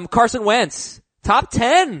 Carson Wentz, top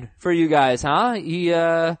 10 for you guys, huh?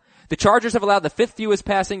 The Chargers have allowed the 5th fewest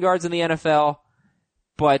passing yards in the NFL,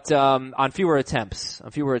 but on fewer attempts.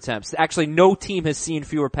 Actually, no team has seen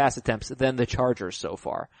fewer pass attempts than the Chargers so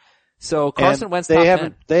far. So Carson Wentz, top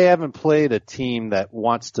 10. They haven't played a team that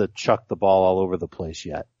wants to chuck the ball all over the place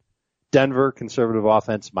yet. Denver, conservative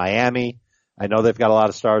offense. Miami, I know they've got a lot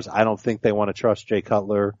of stars. I don't think they want to trust Jay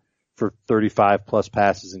Cutler for 35 plus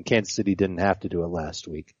passes, and Kansas City didn't have to do it last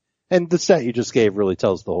week. And the stat you just gave really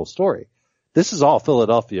tells the whole story. This is all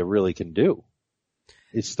Philadelphia really can do,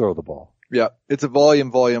 is throw the ball. Yeah, it's a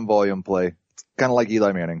volume play. It's kind of like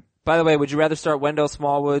Eli Manning. By the way, would you rather start Wendell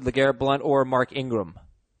Smallwood, LeGarrette Blount, or Mark Ingram?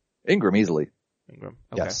 Ingram, easily. Ingram,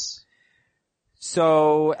 okay. Yes.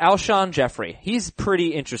 So, Alshon Jeffrey, he's pretty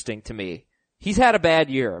interesting to me. He's had a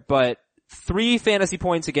bad year, but 3 fantasy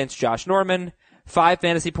points against Josh Norman, 5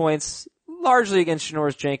 fantasy points largely against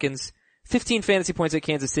Janoris Jenkins, 15 fantasy points at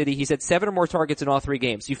Kansas City. He's had 7 or more targets in all 3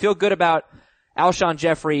 games. You feel good about Alshon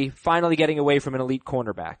Jeffrey finally getting away from an elite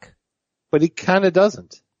cornerback? But he kind of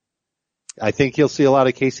doesn't. I think he'll see a lot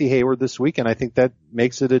of Casey Hayward this week, and I think that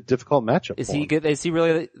makes it a difficult matchup. Is he good? Is he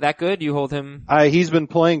really that good? You hold him? He's been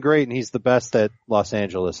playing great, and he's the best that Los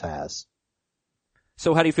Angeles has.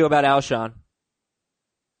 So how do you feel about Alshon?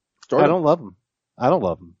 I don't love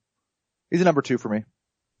him. He's a number 2 for me.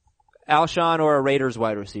 Alshon or a Raiders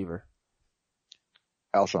wide receiver?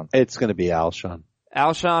 Alshon. It's going to be Alshon.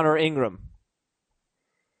 Alshon or Ingram?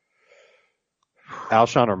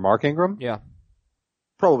 Alshon or Mark Ingram? Yeah.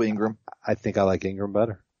 Probably Ingram. I think I like Ingram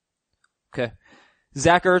better. Okay.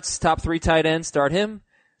 Zach Ertz, top 3 tight end, start him.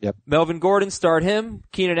 Yep. Melvin Gordon, start him.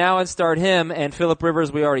 Keenan Allen, start him. And Phillip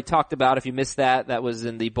Rivers, we already talked about. If you missed that was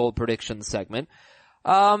in the bold predictions segment.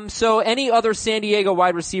 So any other San Diego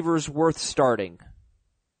wide receivers worth starting?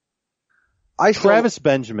 Travis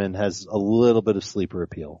Benjamin has a little bit of sleeper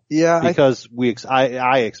appeal. Yeah. Because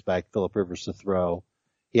I expect Phillip Rivers to throw.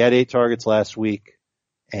 He had 8 targets last week.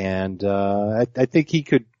 And, I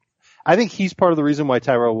think he's part of the reason why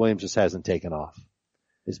Tyrell Williams just hasn't taken off,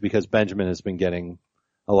 is because Benjamin has been getting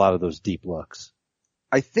a lot of those deep looks.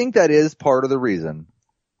 I think that is part of the reason.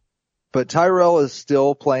 But Tyrell is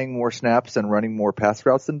still playing more snaps and running more pass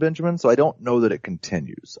routes than Benjamin, so I don't know that it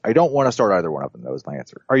continues. I don't want to start either one of them. That was my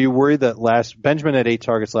answer. Are you worried that Benjamin had 8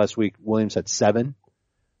 targets last week, Williams had 7?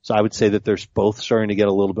 So I would say that they're both starting to get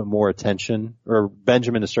a little bit more attention, or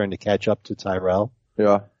Benjamin is starting to catch up to Tyrell.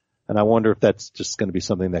 Yeah. And I wonder if that's just going to be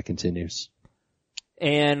something that continues.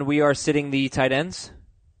 And we are sitting the tight ends.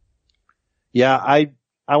 Yeah,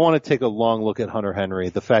 I want to take a long look at Hunter Henry.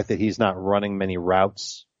 The fact that he's not running many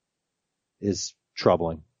routes is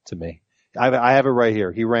troubling to me. I have it right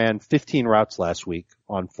here. He ran 15 routes last week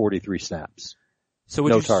on 43 snaps. So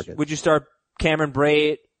No target. Would you start Cameron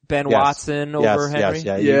Brate, Ben Watson over Henry?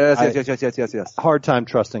 Yes. Hard time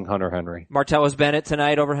trusting Hunter Henry. Martellus Bennett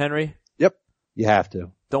tonight over Henry? Yep. You have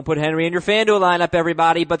to. Don't put Henry in your FanDuel lineup,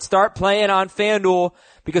 everybody, but start playing on FanDuel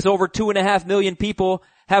because over 2.5 million people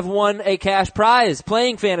have won a cash prize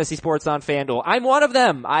playing fantasy sports on FanDuel. I'm one of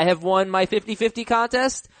them. I have won my 50-50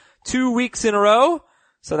 contest 2 weeks in a row.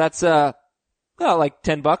 So that's, like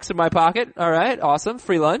 $10 in my pocket. All right. Awesome.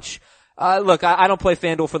 Free lunch. Look, I don't play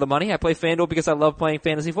FanDuel for the money. I play FanDuel because I love playing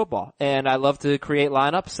fantasy football. And I love to create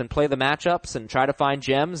lineups and play the matchups and try to find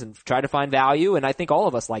gems and try to find value. And I think all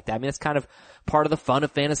of us like that. I mean, it's kind of part of the fun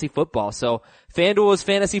of fantasy football. So FanDuel is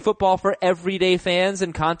fantasy football for everyday fans,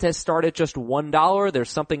 and contests start at just $1.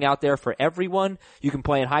 There's something out there for everyone. You can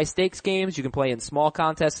play in high stakes games. You can play in small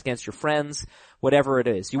contests against your friends, whatever it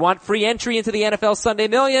is. You want free entry into the NFL Sunday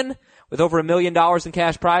Million with over $1 million in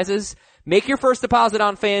cash prizes? Make your first deposit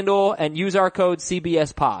on FanDuel and use our code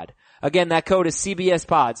CBSPod. Again, that code is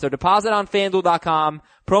CBSPod. So deposit on FanDuel.com,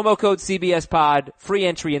 promo code CBSPod, free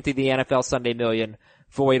entry into the NFL Sunday Million,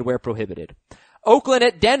 void where prohibited. Oakland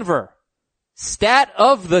at Denver. Stat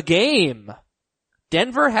of the game.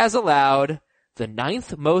 Denver has allowed the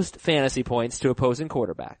 9th most fantasy points to opposing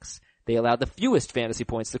quarterbacks. They allowed the fewest fantasy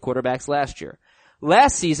points to quarterbacks last year.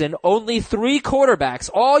 Last season, only 3 quarterbacks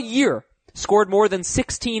all year scored more than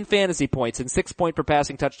 16 fantasy points in 6-point per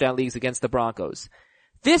passing touchdown leagues against the Broncos.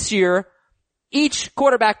 This year, each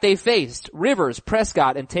quarterback they faced, Rivers,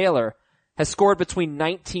 Prescott, and Taylor, has scored between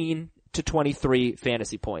 19 to 23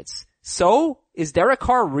 fantasy points. So, is Derek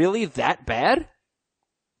Carr really that bad?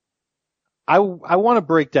 I want to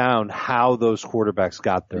break down how those quarterbacks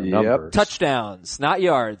got their numbers. Touchdowns, not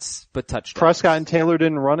yards, but touchdowns. Prescott and Taylor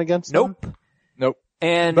didn't run against them? Nope.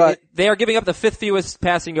 And they are giving up the 5th fewest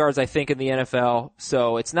passing yards, I think, in the NFL.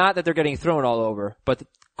 So it's not that they're getting thrown all over, but the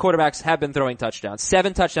quarterbacks have been throwing touchdowns.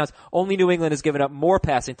 7 touchdowns. Only New England has given up more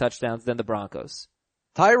passing touchdowns than the Broncos.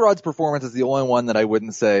 Tyrod's performance is the only one that I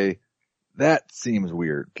wouldn't say, that seems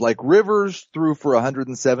weird. Like Rivers threw for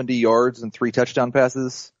 170 yards and 3 touchdown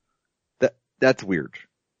passes. That's weird.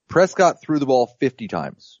 Prescott threw the ball 50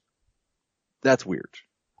 times. That's weird.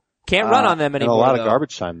 Can't run on them And anymore. a lot though. of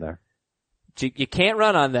garbage time there. You can't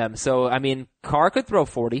run on them. So, I mean, Carr could throw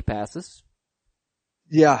 40 passes.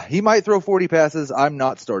 Yeah, he might throw 40 passes. I'm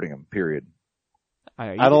not starting him, period.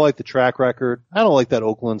 I don't like the track record. I don't like that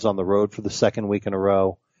Oakland's on the road for the 2nd week in a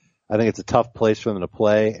row. I think it's a tough place for them to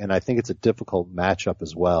play, and I think it's a difficult matchup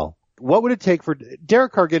as well. What would it take for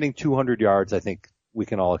Derek Carr getting 200 yards? I think we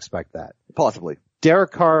can all expect that. Possibly.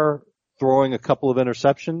 Derek Carr throwing a couple of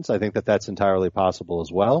interceptions, I think that that's entirely possible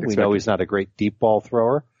as well. We know he's not a great deep ball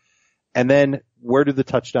thrower. And then where do the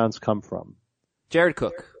touchdowns come from? Jared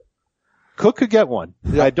Cook. Cook could get one.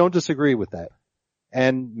 I don't disagree with that.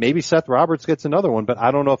 And maybe Seth Roberts gets another one, but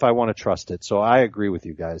I don't know if I want to trust it. So I agree with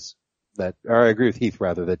you guys or I agree with Heath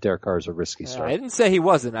rather, that Derek Carr is a risky start. I didn't say he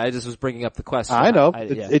wasn't. I just was bringing up the question. I know.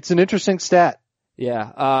 It's an interesting stat.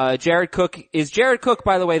 Yeah. Jared Cook, is Jared Cook,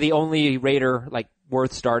 by the way, the only Raider,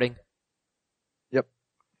 worth starting? Yep.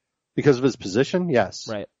 Because of his position? Yes.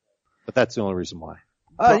 Right. But that's the only reason why.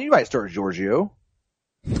 You might start Giorgio.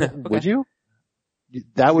 Would you?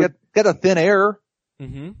 That would get a thin air.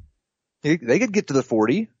 Mm-hmm. They could get to the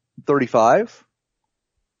 40, 35.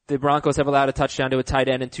 The Broncos have allowed a touchdown to a tight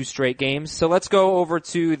end in 2 straight games. So let's go over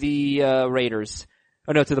to the Raiders.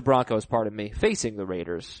 Oh no, to the Broncos, pardon me. Facing the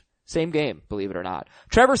Raiders. Same game, believe it or not.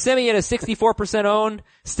 Trevor Siemian is 64% owned.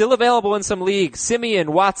 Still available in some leagues.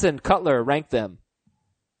 Siemian, Watson, Cutler, rank them.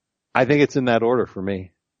 I think it's in that order for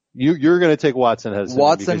me. You're going to take Watson as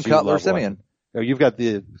Watson, Cutler, Siemian. No, you've got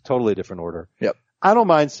the totally different order. Yep. I don't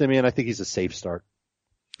mind Siemian. I think he's a safe start.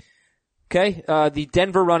 Okay, the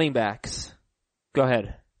Denver running backs. Go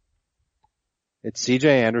ahead. It's CJ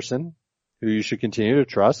Anderson, who you should continue to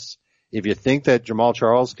trust. If you think that Jamal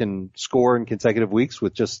Charles can score in consecutive weeks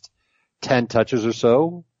with just 10 touches or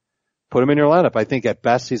so, put him in your lineup. I think at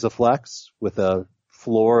best he's a flex with a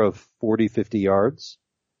floor of 40, 50 yards.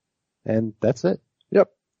 And that's it. Yep.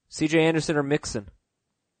 CJ Anderson or Mixon?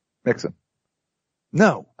 Mixon.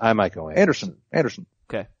 No. I might go Anderson.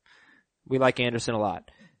 Okay. We like Anderson a lot.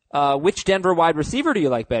 Which Denver wide receiver do you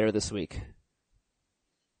like better this week?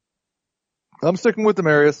 I'm sticking with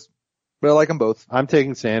Demaryius. But I like them both. I'm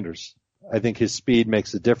taking Sanders. I think his speed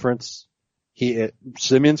makes a difference.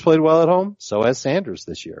 Simeon's played well at home, so has Sanders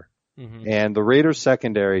this year. Mm-hmm. And the Raiders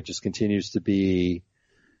secondary just continues to be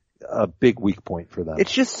a big weak point for them.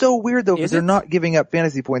 It's just so weird though, Is because they're it? not giving up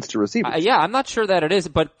fantasy points to receivers. Yeah, I'm not sure that it is,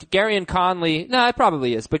 but Garyon Conley, no, it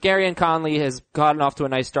probably is, but Garyon Conley has gotten off to a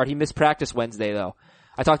nice start. He missed practice Wednesday though.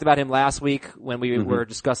 I talked about him last week when we were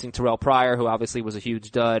discussing Terrell Pryor, who obviously was a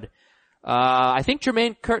huge dud. I think Josh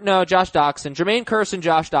Doxson. Jermaine Kearse and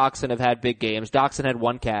Josh Doxson have had big games. Doxson had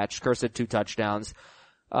 1 catch. Kearse had 2 touchdowns.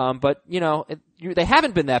 But, they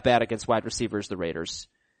haven't been that bad against wide receivers, the Raiders.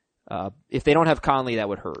 If they don't have Conley, that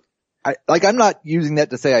would hurt. I'm not using that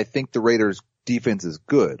to say I think the Raiders defense is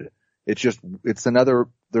good.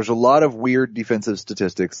 There's a lot of weird defensive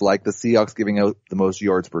statistics, like the Seahawks giving out the most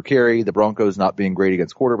yards per carry, the Broncos not being great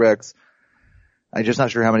against quarterbacks. I'm just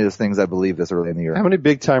not sure how many of those things I believe this early in the year. How many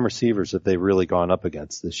big time receivers have they really gone up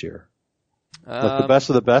against this year? The best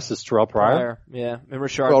of the best is Terrell Pryor. Yeah. And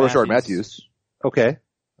Rashard Matthews. Okay.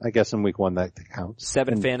 I guess in week 1 that counts.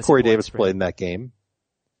 7 and fantasy Corey points Davis for played him. in that game.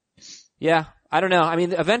 Yeah. I don't know. I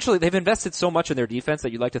mean, eventually, they've invested so much in their defense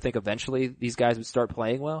that you'd like to think eventually these guys would start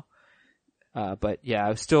playing well. But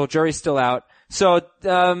yeah, jury's still out. So,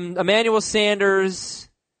 Emmanuel Sanders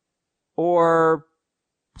or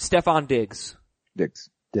Stephon Diggs?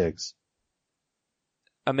 Diggs.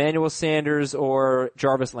 Emmanuel Sanders or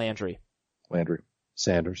Jarvis Landry?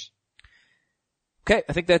 Sanders. Okay,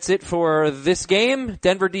 I think that's it for this game.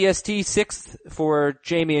 Denver DST 6th for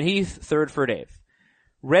Jamie and Heath, 3rd for Dave.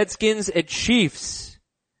 Redskins at Chiefs.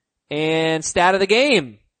 And stat of the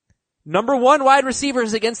game. Number 1 wide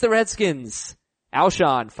receivers against the Redskins.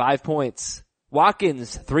 Alshon, 5 points.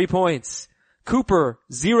 Watkins, 3 points. Cooper,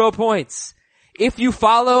 0 points. If you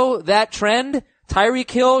follow that trend,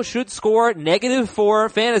 Tyreek Hill should score -4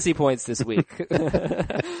 fantasy points this week.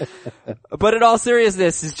 But in all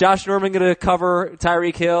seriousness, is Josh Norman going to cover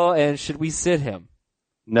Tyreek Hill, and should we sit him?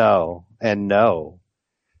 No, and no.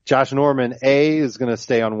 Josh Norman, A, is going to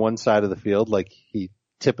stay on one side of the field like he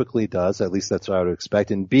typically does. At least that's what I would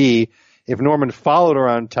expect. And B, if Norman followed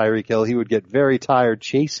around Tyreek Hill, he would get very tired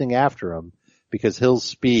chasing after him because Hill's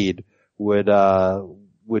speed would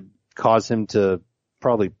cause him to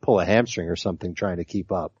probably pull a hamstring or something trying to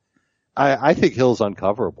keep up. I think Hill's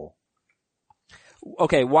uncoverable.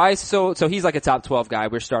 Okay, why so he's like a top 12 guy.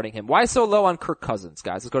 We're starting him. Why so low on Kirk Cousins,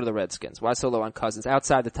 guys? Let's go to the Redskins. Why so low on Cousins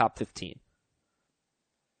outside the top 15?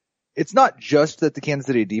 It's not just that the Kansas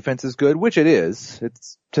City defense is good, which it is.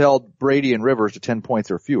 It's held Brady and Rivers to 10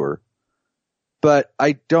 points or fewer. But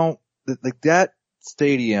I don't, like that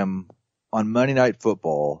stadium on Monday Night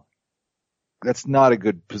Football, that's not a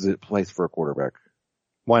good place for a quarterback.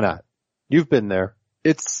 Why not? You've been there.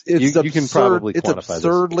 It's you absurd, can probably it's quantify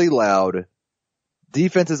absurdly loud.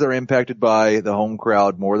 Defenses are impacted by the home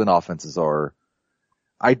crowd more than offenses are.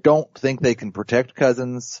 I don't think they can protect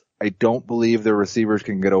Cousins. I don't believe their receivers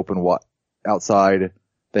can get open outside.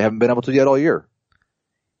 They haven't been able to yet all year.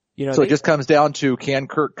 So it just comes down to, can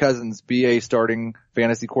Kirk Cousins be a starting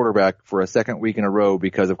fantasy quarterback for a second week in a row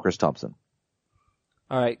because of Chris Thompson?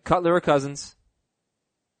 All right, Cutler or Cousins?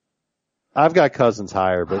 I've got Cousins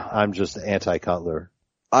higher, but I'm just anti-Cutler.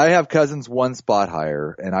 I have Cousins 1 spot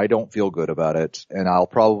higher, and I don't feel good about it, and I'll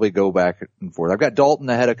probably go back and forth. I've got Dalton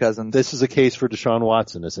ahead of Cousins. This is a case for Deshaun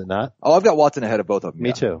Watson, is it not? Oh, I've got Watson ahead of both of them.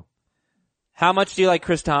 Me too. How much do you like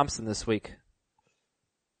Chris Thompson this week?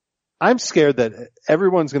 I'm scared that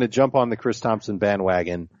everyone's going to jump on the Chris Thompson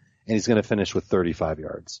bandwagon, and he's going to finish with 35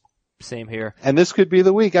 yards. Same here. And this could be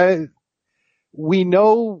the week. We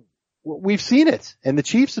know, we've seen it, and the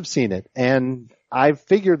Chiefs have seen it, and I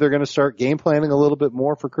figure they're going to start game planning a little bit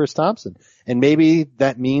more for Chris Thompson. And maybe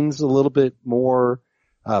that means a little bit more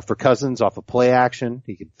for Cousins off of play action.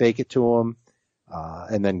 He can fake it to him,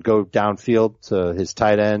 and then go downfield to his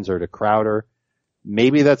tight ends or to Crowder.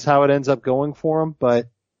 Maybe that's how it ends up going for him, but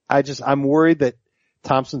I'm worried that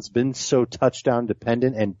Thompson's been so touchdown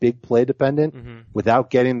dependent and big play dependent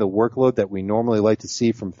without getting the workload that we normally like to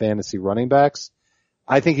see from fantasy running backs.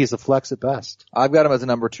 I think he's a flex at best. I've got him as a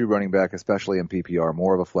number 2 running back, especially in PPR,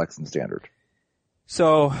 more of a flex than standard.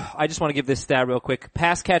 So I just want to give this stat real quick.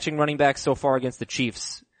 Pass catching running backs so far against the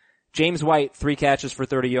Chiefs. James White, 3 catches for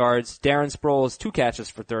 30 yards. Darren Sproles, 2 catches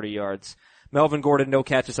for 30 yards. Melvin Gordon, no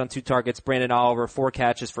catches on 2 targets. Brandon Oliver, 4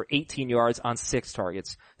 catches for 18 yards on 6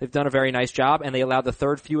 targets. They've done a very nice job, and they allowed the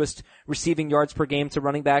 3rd fewest receiving yards per game to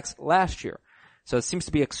running backs last year. So it seems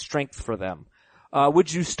to be a strength for them.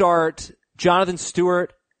 Would you start Jonathan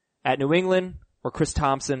Stewart at New England or Chris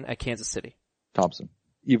Thompson at Kansas City? Thompson.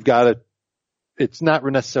 You've got it's not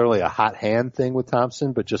necessarily a hot hand thing with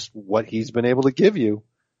Thompson, but just what he's been able to give you.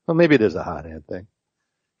 Well, maybe it is a hot hand thing.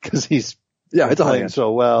 Cause he's Yeah, it's a hot playing hand.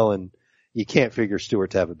 so well and you can't figure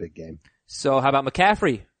Stewart to have a big game. So how about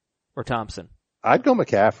McCaffrey or Thompson? I'd go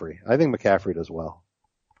McCaffrey. I think McCaffrey does well.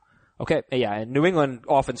 Okay, yeah, and New England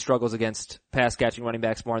often struggles against pass catching running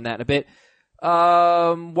backs. More on that in a bit.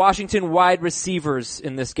 Washington wide receivers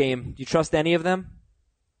in this game. Do you trust any of them?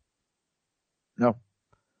 No.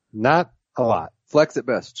 Not a lot. Flex at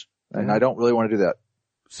best. And I don't really want to do that.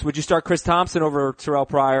 So would you start Chris Thompson over Terrell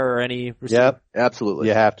Pryor or any receiver? Yep. Absolutely.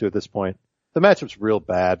 You have to at this point. The matchup's real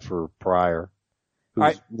bad for Pryor, who's All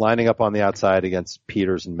right. lining up on the outside against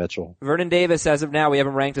Peters and Mitchell. Vernon Davis, as of now, we have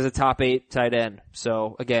him ranked as a top 8 tight end.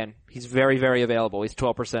 So again, he's very, very available. He's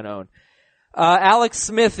 12% owned. Alex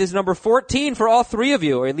Smith is number 14 for all three of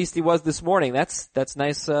you, or at least he was this morning. That's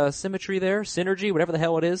nice, symmetry there, synergy, whatever the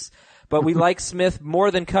hell it is. But we like Smith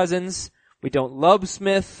more than Cousins. We don't love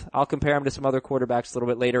Smith. I'll compare him to some other quarterbacks a little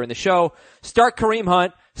bit later in the show. Start Kareem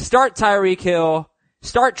Hunt. Start Tyreek Hill.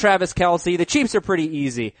 Start Travis Kelce. The Chiefs are pretty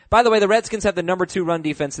easy. By the way, the Redskins have the number 2 run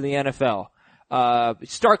defense in the NFL.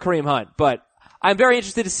 Start Kareem Hunt. But I'm very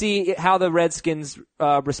interested to see how the Redskins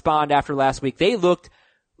respond after last week. They looked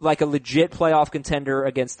like a legit playoff contender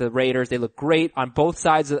against the Raiders. They look great on both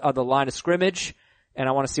sides of the line of scrimmage, and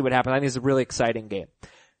I want to see what happens. I think it's a really exciting game.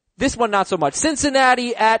 This one, not so much.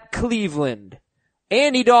 Cincinnati at Cleveland.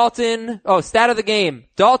 Andy Dalton, stat of the game.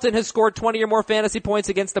 Dalton has scored 20 or more fantasy points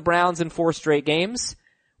against the Browns in 4 straight games,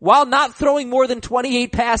 while not throwing more than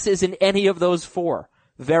 28 passes in any of those 4.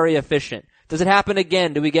 Very efficient. Does it happen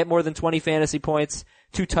again? Do we get more than 20 fantasy points,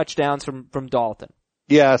 2 touchdowns from Dalton?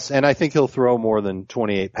 Yes, and I think he'll throw more than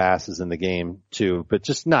 28 passes in the game too, but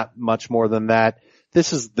just not much more than that.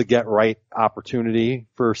 This is the get right opportunity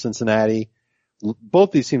for Cincinnati.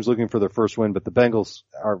 Both these teams looking for their first win, but the Bengals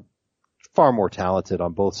are far more talented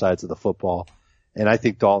on both sides of the football. And I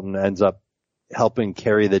think Dalton ends up helping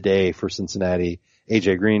carry the day for Cincinnati.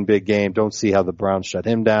 AJ Green, big game. Don't see how the Browns shut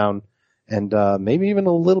him down. And, maybe even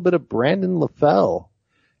a little bit of Brandon LaFell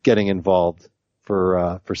getting involved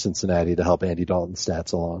for Cincinnati to help Andy Dalton's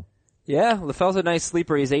stats along. Yeah, LaFell's a nice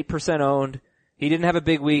sleeper. He's 8% owned. He didn't have a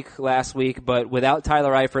big week last week, but without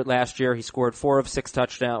Tyler Eifert last year, he scored 4 of his 6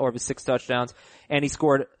 touchdowns, and he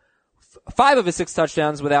scored 5 of his 6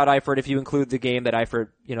 touchdowns without Eifert if you include the game that Eifert,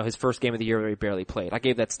 his first game of the year where he barely played. I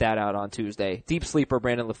gave that stat out on Tuesday. Deep sleeper,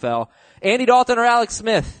 Brandon LaFell. Andy Dalton or Alex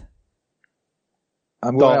Smith?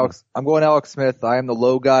 I'm going Alex Smith. I am the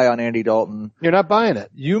low guy on Andy Dalton. You're not buying it.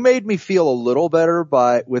 You made me feel a little better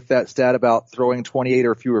with that stat about throwing 28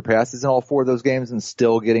 or fewer passes in all 4 of those games and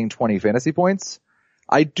still getting 20 fantasy points.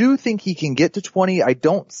 I do think he can get to 20. I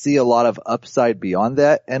don't see a lot of upside beyond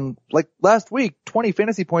that. And like last week, 20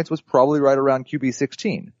 fantasy points was probably right around QB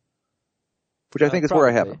 16, which I think is where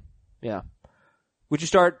I have him. Yeah. Would you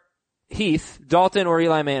start Heath, Dalton, or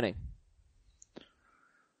Eli Manning?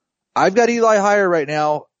 I've got Eli higher right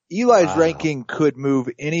now. Eli's ranking could move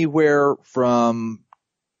anywhere from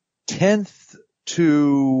 10th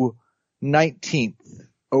to 19th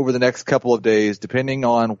over the next couple of days, depending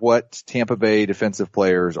on what Tampa Bay defensive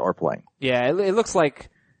players are playing. Yeah, it looks like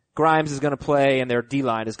Grimes is going to play and their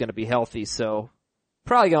D-line is going to be healthy, so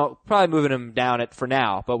probably moving him down for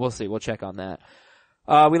now, but we'll see. We'll check on that.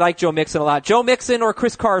 We like Joe Mixon a lot. Joe Mixon or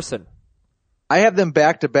Chris Carson? I have them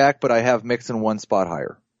back to back, but I have Mixon 1 spot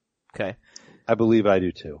higher. Okay. I believe I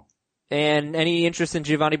do too. And any interest in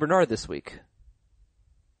Giovanni Bernard this week?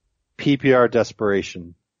 PPR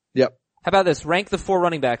desperation. Yep. How about this? Rank the 4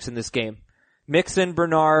 running backs in this game. Mixon,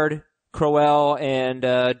 Bernard, Crowell, and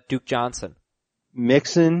Duke Johnson.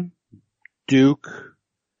 Mixon, Duke,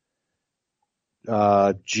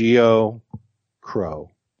 Gio,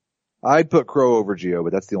 Crow. I'd put Crow over Gio,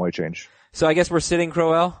 but that's the only change. So I guess we're sitting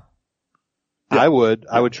Crowell? Yeah. I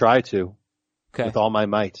would try to. Okay. With all my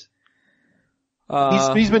might.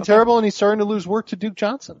 Okay. He's been terrible and he's starting to lose work to Duke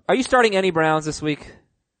Johnson. Are you starting any Browns this week?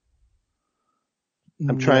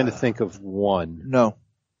 I'm trying to think of one. No.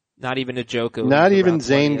 Not even Njoku. Not even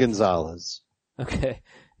Zane Gonzalez. Okay.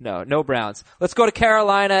 No Browns. Let's go to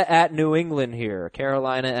Carolina at New England here.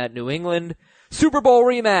 Carolina at New England. Super Bowl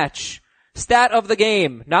rematch. Stat of the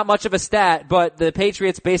game. Not much of a stat, but the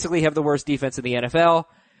Patriots basically have the worst defense in the NFL.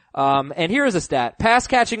 And here's a stat. Pass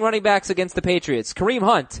catching running backs against the Patriots. Kareem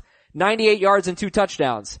Hunt, 98 yards and 2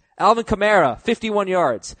 touchdowns. Alvin Kamara, 51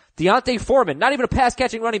 yards. Deontay Foreman, not even a pass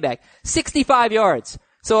catching running back, 65 yards.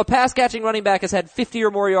 So a pass catching running back has had 50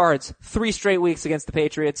 or more yards 3 straight weeks against the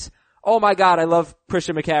Patriots. Oh my God, I love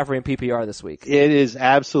Christian McCaffrey in PPR this week. It is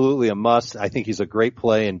absolutely a must. I think he's a great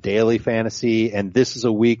play in daily fantasy, and this is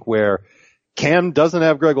a week where Cam doesn't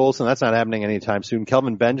have Greg Olsen. That's not happening anytime soon.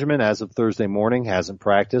 Kelvin Benjamin, as of Thursday morning, hasn't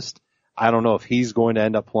practiced. I don't know if he's going to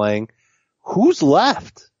end up playing. Who's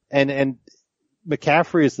left? And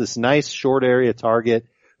McCaffrey is this nice short area target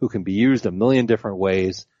who can be used a million different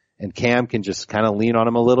ways, and Cam can just kind of lean on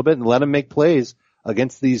him a little bit and let him make plays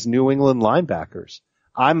against these New England linebackers.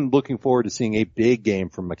 I'm looking forward to seeing a big game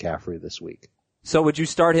from McCaffrey this week. So would you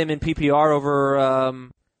start him in PPR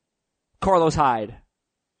over Carlos Hyde?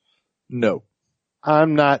 No.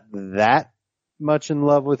 I'm not that much in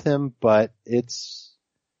love with him, but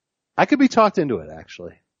I could be talked into it,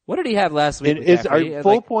 actually. What did he have last week? Are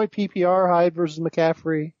full point PPR Hyde versus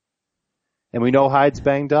McCaffrey? And we know Hyde's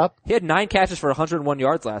banged up. He had 9 catches for 101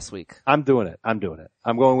 yards last week. I'm doing it. I'm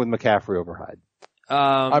going with McCaffrey over Hyde.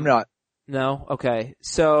 I'm not. No? Okay.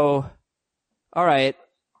 So, alright.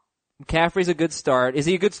 McCaffrey's a good start. Is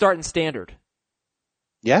he a good start in standard?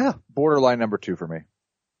 Yeah. Borderline number 2 for me.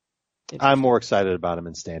 I'm more excited about him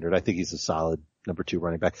in standard. I think he's a solid number 2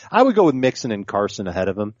 running back. I would go with Mixon and Carson ahead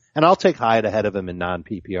of him, and I'll take Hyde ahead of him in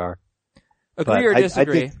non-PPR. Agree or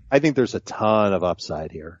disagree? I think there's a ton of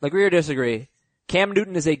upside here. Agree or disagree? Cam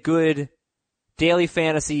Newton is a good daily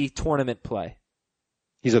fantasy tournament play.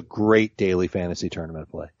 He's a great daily fantasy tournament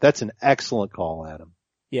play. That's an excellent call, Adam.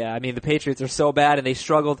 Yeah, I mean, the Patriots are so bad and they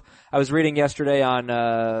struggled. I was reading yesterday on,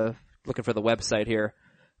 looking for the website here.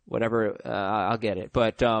 Whatever, I'll get it.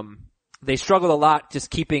 But, they struggled a lot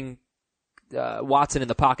just keeping, Watson in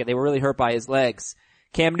the pocket. They were really hurt by his legs.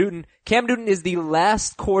 Cam Newton is the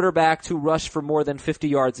last quarterback to rush for more than 50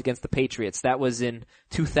 yards against the Patriots. That was in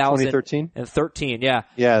 2013. Yeah.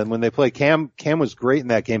 Yeah, when they played Cam was great in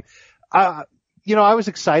that game. I was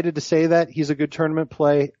excited to say that he's a good tournament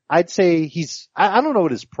play. I'd say I don't know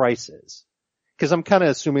what his price is. Cause I'm kind of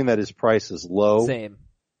assuming that his price is low. Same.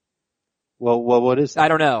 Well, what is that? I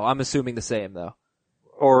don't know. I'm assuming the same though.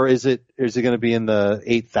 Or is it going to be in the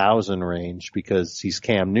 8,000 range because he's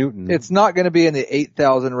Cam Newton? It's not going to be in the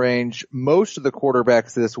 8,000 range. Most of the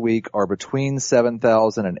quarterbacks this week are between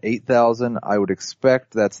 7,000 and 8,000. I would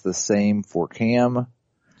expect that's the same for Cam.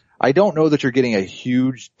 I don't know that you're getting a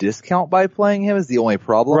huge discount by playing him is the only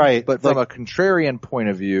problem. Right. But from a contrarian point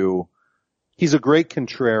of view, he's a great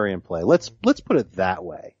contrarian play. Let's put it that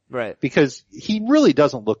way. Right. Because he really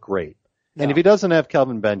doesn't look great. No. And if he doesn't have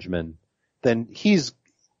Kelvin Benjamin, then he's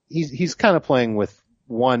kind of playing with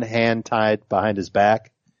one hand tied behind his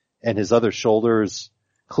back and his other shoulder is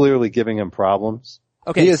clearly giving him problems.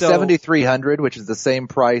 Okay. He is 7,300, which is the same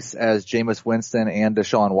price as Jameis Winston and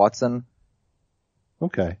Deshaun Watson.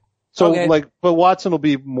 Okay. So but Watson will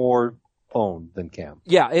be more owned than Cam.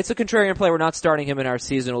 Yeah, it's a contrarian play. We're not starting him in our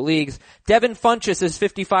seasonal leagues. Devin Funchess is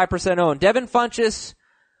 55% owned. Devin Funchess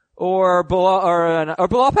or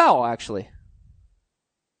Bilal Powell, actually.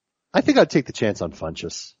 I think I'd take the chance on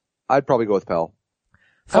Funchess. I'd probably go with Powell.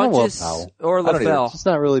 I don't love Funchess Powell. or LaFell. It's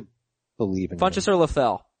not really believing Funchess or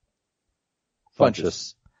LaFell.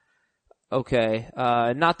 Funchess. Okay.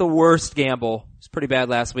 Not the worst gamble. It's pretty bad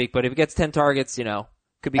last week, but if he gets 10 targets,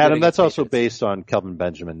 could be good. Adam, that's against also Patriots. based on Kelvin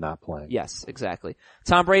Benjamin not playing. Yes, exactly.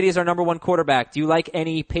 Tom Brady is our number 1 quarterback. Do you like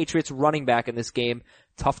any Patriots running back in this game?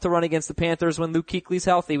 Tough to run against the Panthers when Luke Kuechly's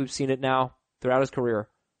healthy. We've seen it now throughout his career.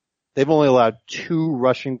 They've only allowed 2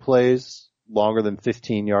 rushing plays longer than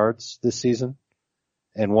 15 yards this season.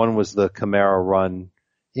 And one was the Kamara run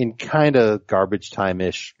in kind of garbage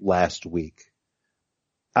time-ish last week.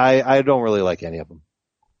 I don't really like any of them.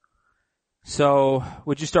 So,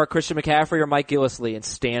 would you start Christian McCaffrey or Mike Gillislee in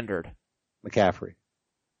standard? McCaffrey.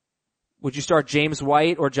 Would you start James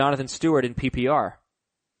White or Jonathan Stewart in PPR?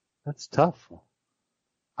 That's tough.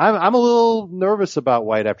 I'm a little nervous about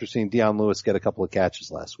White after seeing Deion Lewis get a couple of catches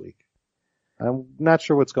last week. I'm not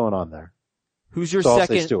sure what's going on there. Who's your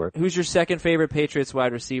second favorite Patriots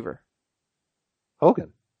wide receiver?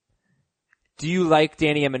 Hogan. Do you like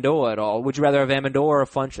Danny Amendola at all? Would you rather have Amendola or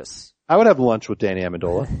Funchess? I would have lunch with Danny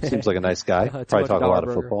Amendola. Seems like a nice guy. Probably talk a lot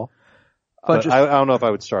of football. But I don't know if I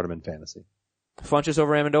would start him in fantasy. Funchess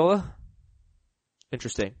over Amendola?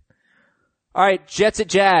 Interesting. All right, Jets at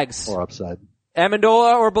Jags. Or upside.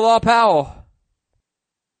 Amendola or Bilal Powell?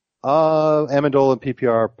 Amendola and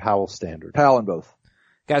PPR, Powell standard. Powell in both.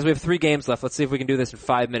 Guys, we have 3 games left. Let's see if we can do this in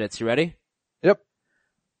 5 minutes. You ready? Yep.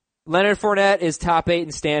 Leonard Fournette is top 8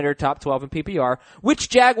 in standard, top 12 in PPR. Which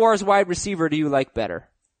Jaguars wide receiver do you like better?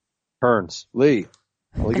 Hearns. Lee.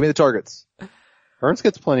 Well, give me the targets. Hearns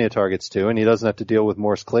gets plenty of targets too, and he doesn't have to deal with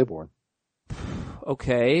Morris Claiborne.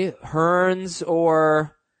 Okay. Hearns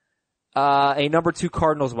or a number 2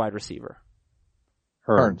 Cardinals wide receiver?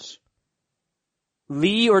 Hearns.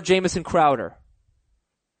 Lee or Jamison Crowder?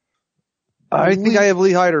 I think I have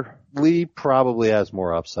Lee Hyder. Lee probably has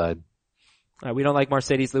more upside. We don't like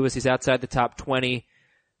Mercedes Lewis. He's outside the top 20.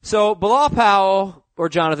 So Bilal Powell or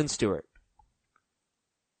Jonathan Stewart?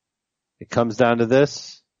 It comes down to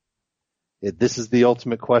this. This is the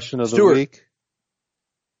ultimate question of Stewart. the week.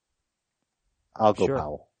 I'll go Sure.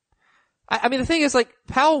 Powell. I mean, the thing is, like,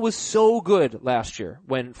 Powell was so good last year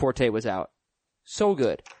when Forte was out. So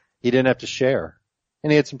good. He didn't have to share.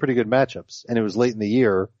 And he had some pretty good matchups. And it was late in the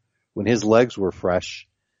year when his legs were fresh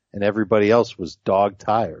and everybody else was dog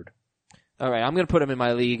tired. All right, I'm going to put him in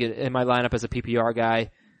my league, in my lineup as a PPR guy,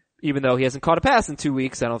 even though he hasn't caught a pass in 2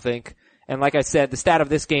 weeks, I don't think. And like I said, the stat of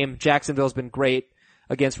this game, Jacksonville's been great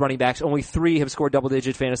against running backs. Only 3 have scored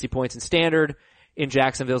double-digit fantasy points in standard in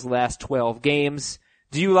Jacksonville's last 12 games.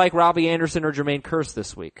 Do you like Robbie Anderson or Jermaine Kearse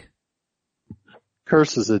this week?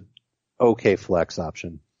 Kearse is a okay flex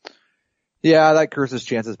option. Yeah, I like Kearse's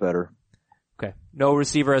chances better. Okay. No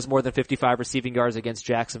receiver has more than 55 receiving yards against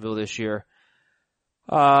Jacksonville this year.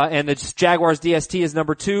 And the Jaguars DST is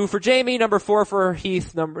number 2 for Jamie, number 4 for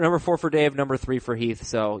Heath, number 4 for Dave, number 3 for Heath.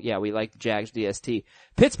 So yeah, we like the Jags DST.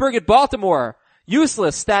 Pittsburgh at Baltimore.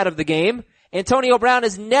 Useless stat of the game. Antonio Brown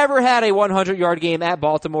has never had a 100-yard game at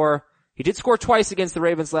Baltimore. He did score twice against the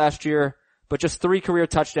Ravens last year, but just 3 career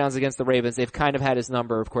touchdowns against the Ravens. They've kind of had his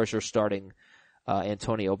number. Of course, you're starting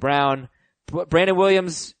Antonio Brown. Brandon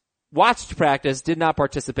Williams watched practice, did not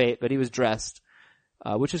participate, but he was dressed,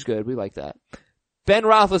 which is good. We like that. Ben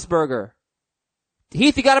Roethlisberger.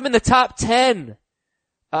 Heath, you got him in the top 10.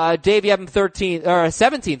 Dave, you have him 13th, or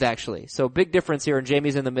 17th actually. So big difference here, and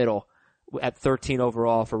Jamie's in the middle at 13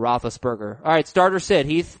 overall for Roethlisberger. Alright, starter sit.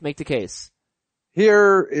 Heath, make the case.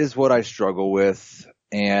 Here is what I struggle with,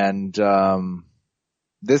 and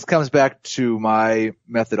this comes back to my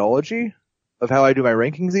methodology of how I do my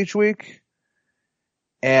rankings each week,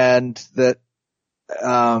 and that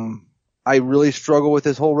I really struggle with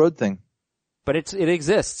this whole road thing. But it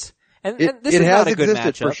exists. And It this is has not a good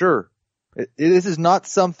existed matchup. for sure. This is not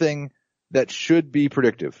something that should be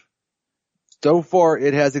predictive. So far,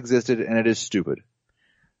 it has existed, and it is stupid.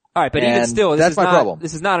 Alright, but even And still, that's my problem.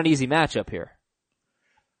 This is not an easy matchup here.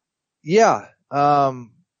 Yeah,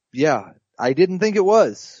 I didn't think it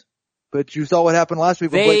was, but you saw what happened last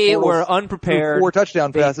week. When They Blake Bortles were threw unprepared. 4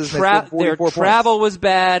 touchdown passes. And they scored 44 Their points. travel was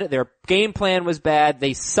bad. Their game plan was bad.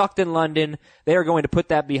 They sucked in London. They are going to put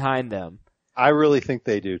that behind them. I really think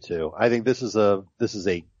they do too. I think this is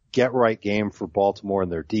a get right game for Baltimore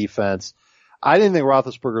and their defense. I didn't think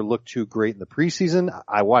Roethlisberger looked too great in the preseason.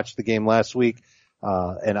 I watched the game last week,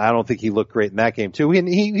 and I don't think he looked great in that game too.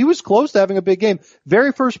 He was close to having a big game.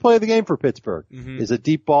 Very first play of the game for Pittsburgh is a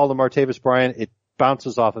deep ball to Martavis Bryant. It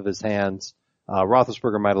bounces off of his hands.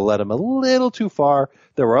 Roethlisberger might have led him a little too far.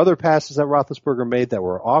 There were other passes that Roethlisberger made that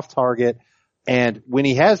were off target. And when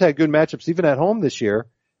he has had good matchups, even at home this year,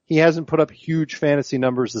 he hasn't put up huge fantasy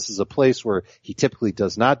numbers. This is a place where he typically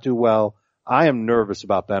does not do well. I am nervous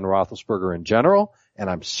about Ben Roethlisberger in general, and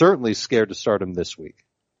I'm certainly scared to start him this week.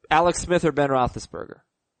 Alex Smith or Ben Roethlisberger?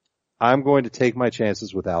 I'm going to take my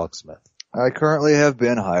chances with Alex Smith. I currently have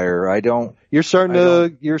been higher. You're starting to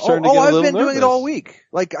get a little I've been nervous. doing it all week.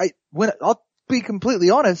 I'll be completely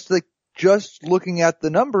honest, just looking at the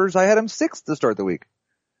numbers, I had him 6th to start the week.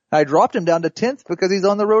 I dropped him down to 10th because he's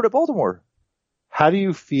on the road at Baltimore. How do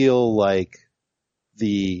you feel like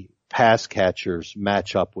the pass catchers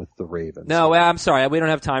match up with the Ravens? No, I'm sorry. We don't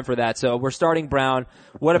have time for that. So we're starting Brown.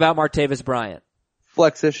 What about Martavis Bryant?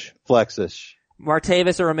 Flexish. Flexish.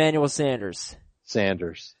 Martavis or Emmanuel Sanders?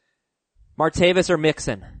 Sanders. Martavis or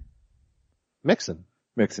Mixon? Mixon.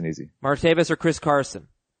 Mixon easy. Martavis or Chris Carson?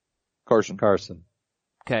 Carson.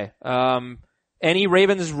 Okay. Any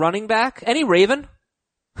Ravens running back? Any Raven?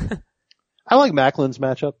 I like Macklin's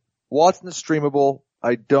matchup. Watson is streamable.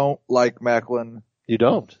 I don't like Macklin. You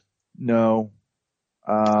don't? No.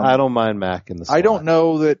 I don't mind Mack in the slot. I don't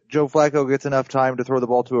know that Joe Flacco gets enough time to throw the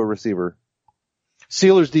ball to a receiver.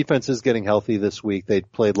 Steelers defense is getting healthy this week. They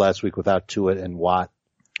played last week without Tuitt and Watt.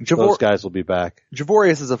 Those guys will be back.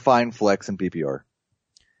 Javorius is a fine flex in PPR.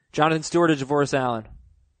 Jonathan Stewart or Javoris Allen?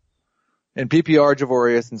 In PPR,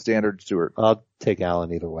 Javorius and standard Stewart. I'll take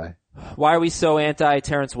Allen either way. Why are we so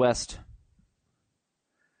anti-Terrence West?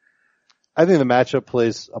 I think the matchup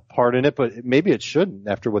plays a part in it, but maybe it shouldn't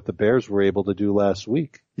after what the Bears were able to do last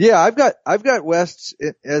week. Yeah, I've got West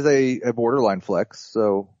as a borderline flex,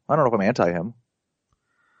 so I don't know if I'm anti him.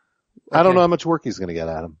 I don't know how much work he's going to get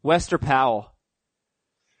at him. West or Powell?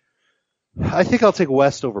 I think I'll take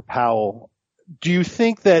West over Powell. Do you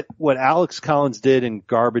think that what Alex Collins did in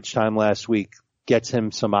garbage time last week gets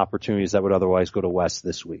him some opportunities that would otherwise go to West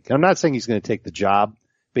this week? I'm not saying he's going to take the job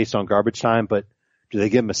based on garbage time, but do they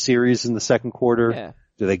give him a series in the second quarter? Yeah.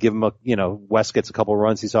 Do they give him West gets a couple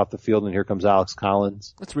runs, he's off the field, and here comes Alex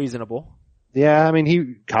Collins? That's reasonable. Yeah, I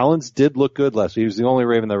mean, Collins did look good last week. He was the only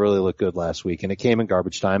Raven that really looked good last week, and it came in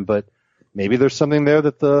garbage time, but maybe there's something there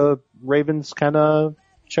that the Ravens kind of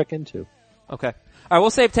check into. Okay. All right, we'll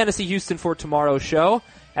save Tennessee-Houston for tomorrow's show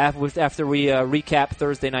after we recap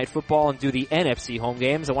Thursday Night Football and do the NFC home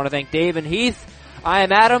games. I want to thank Dave and Heath. I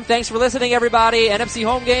am Adam. Thanks for listening, everybody. NFC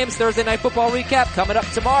home games, Thursday Night Football recap coming up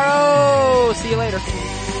tomorrow. See you later.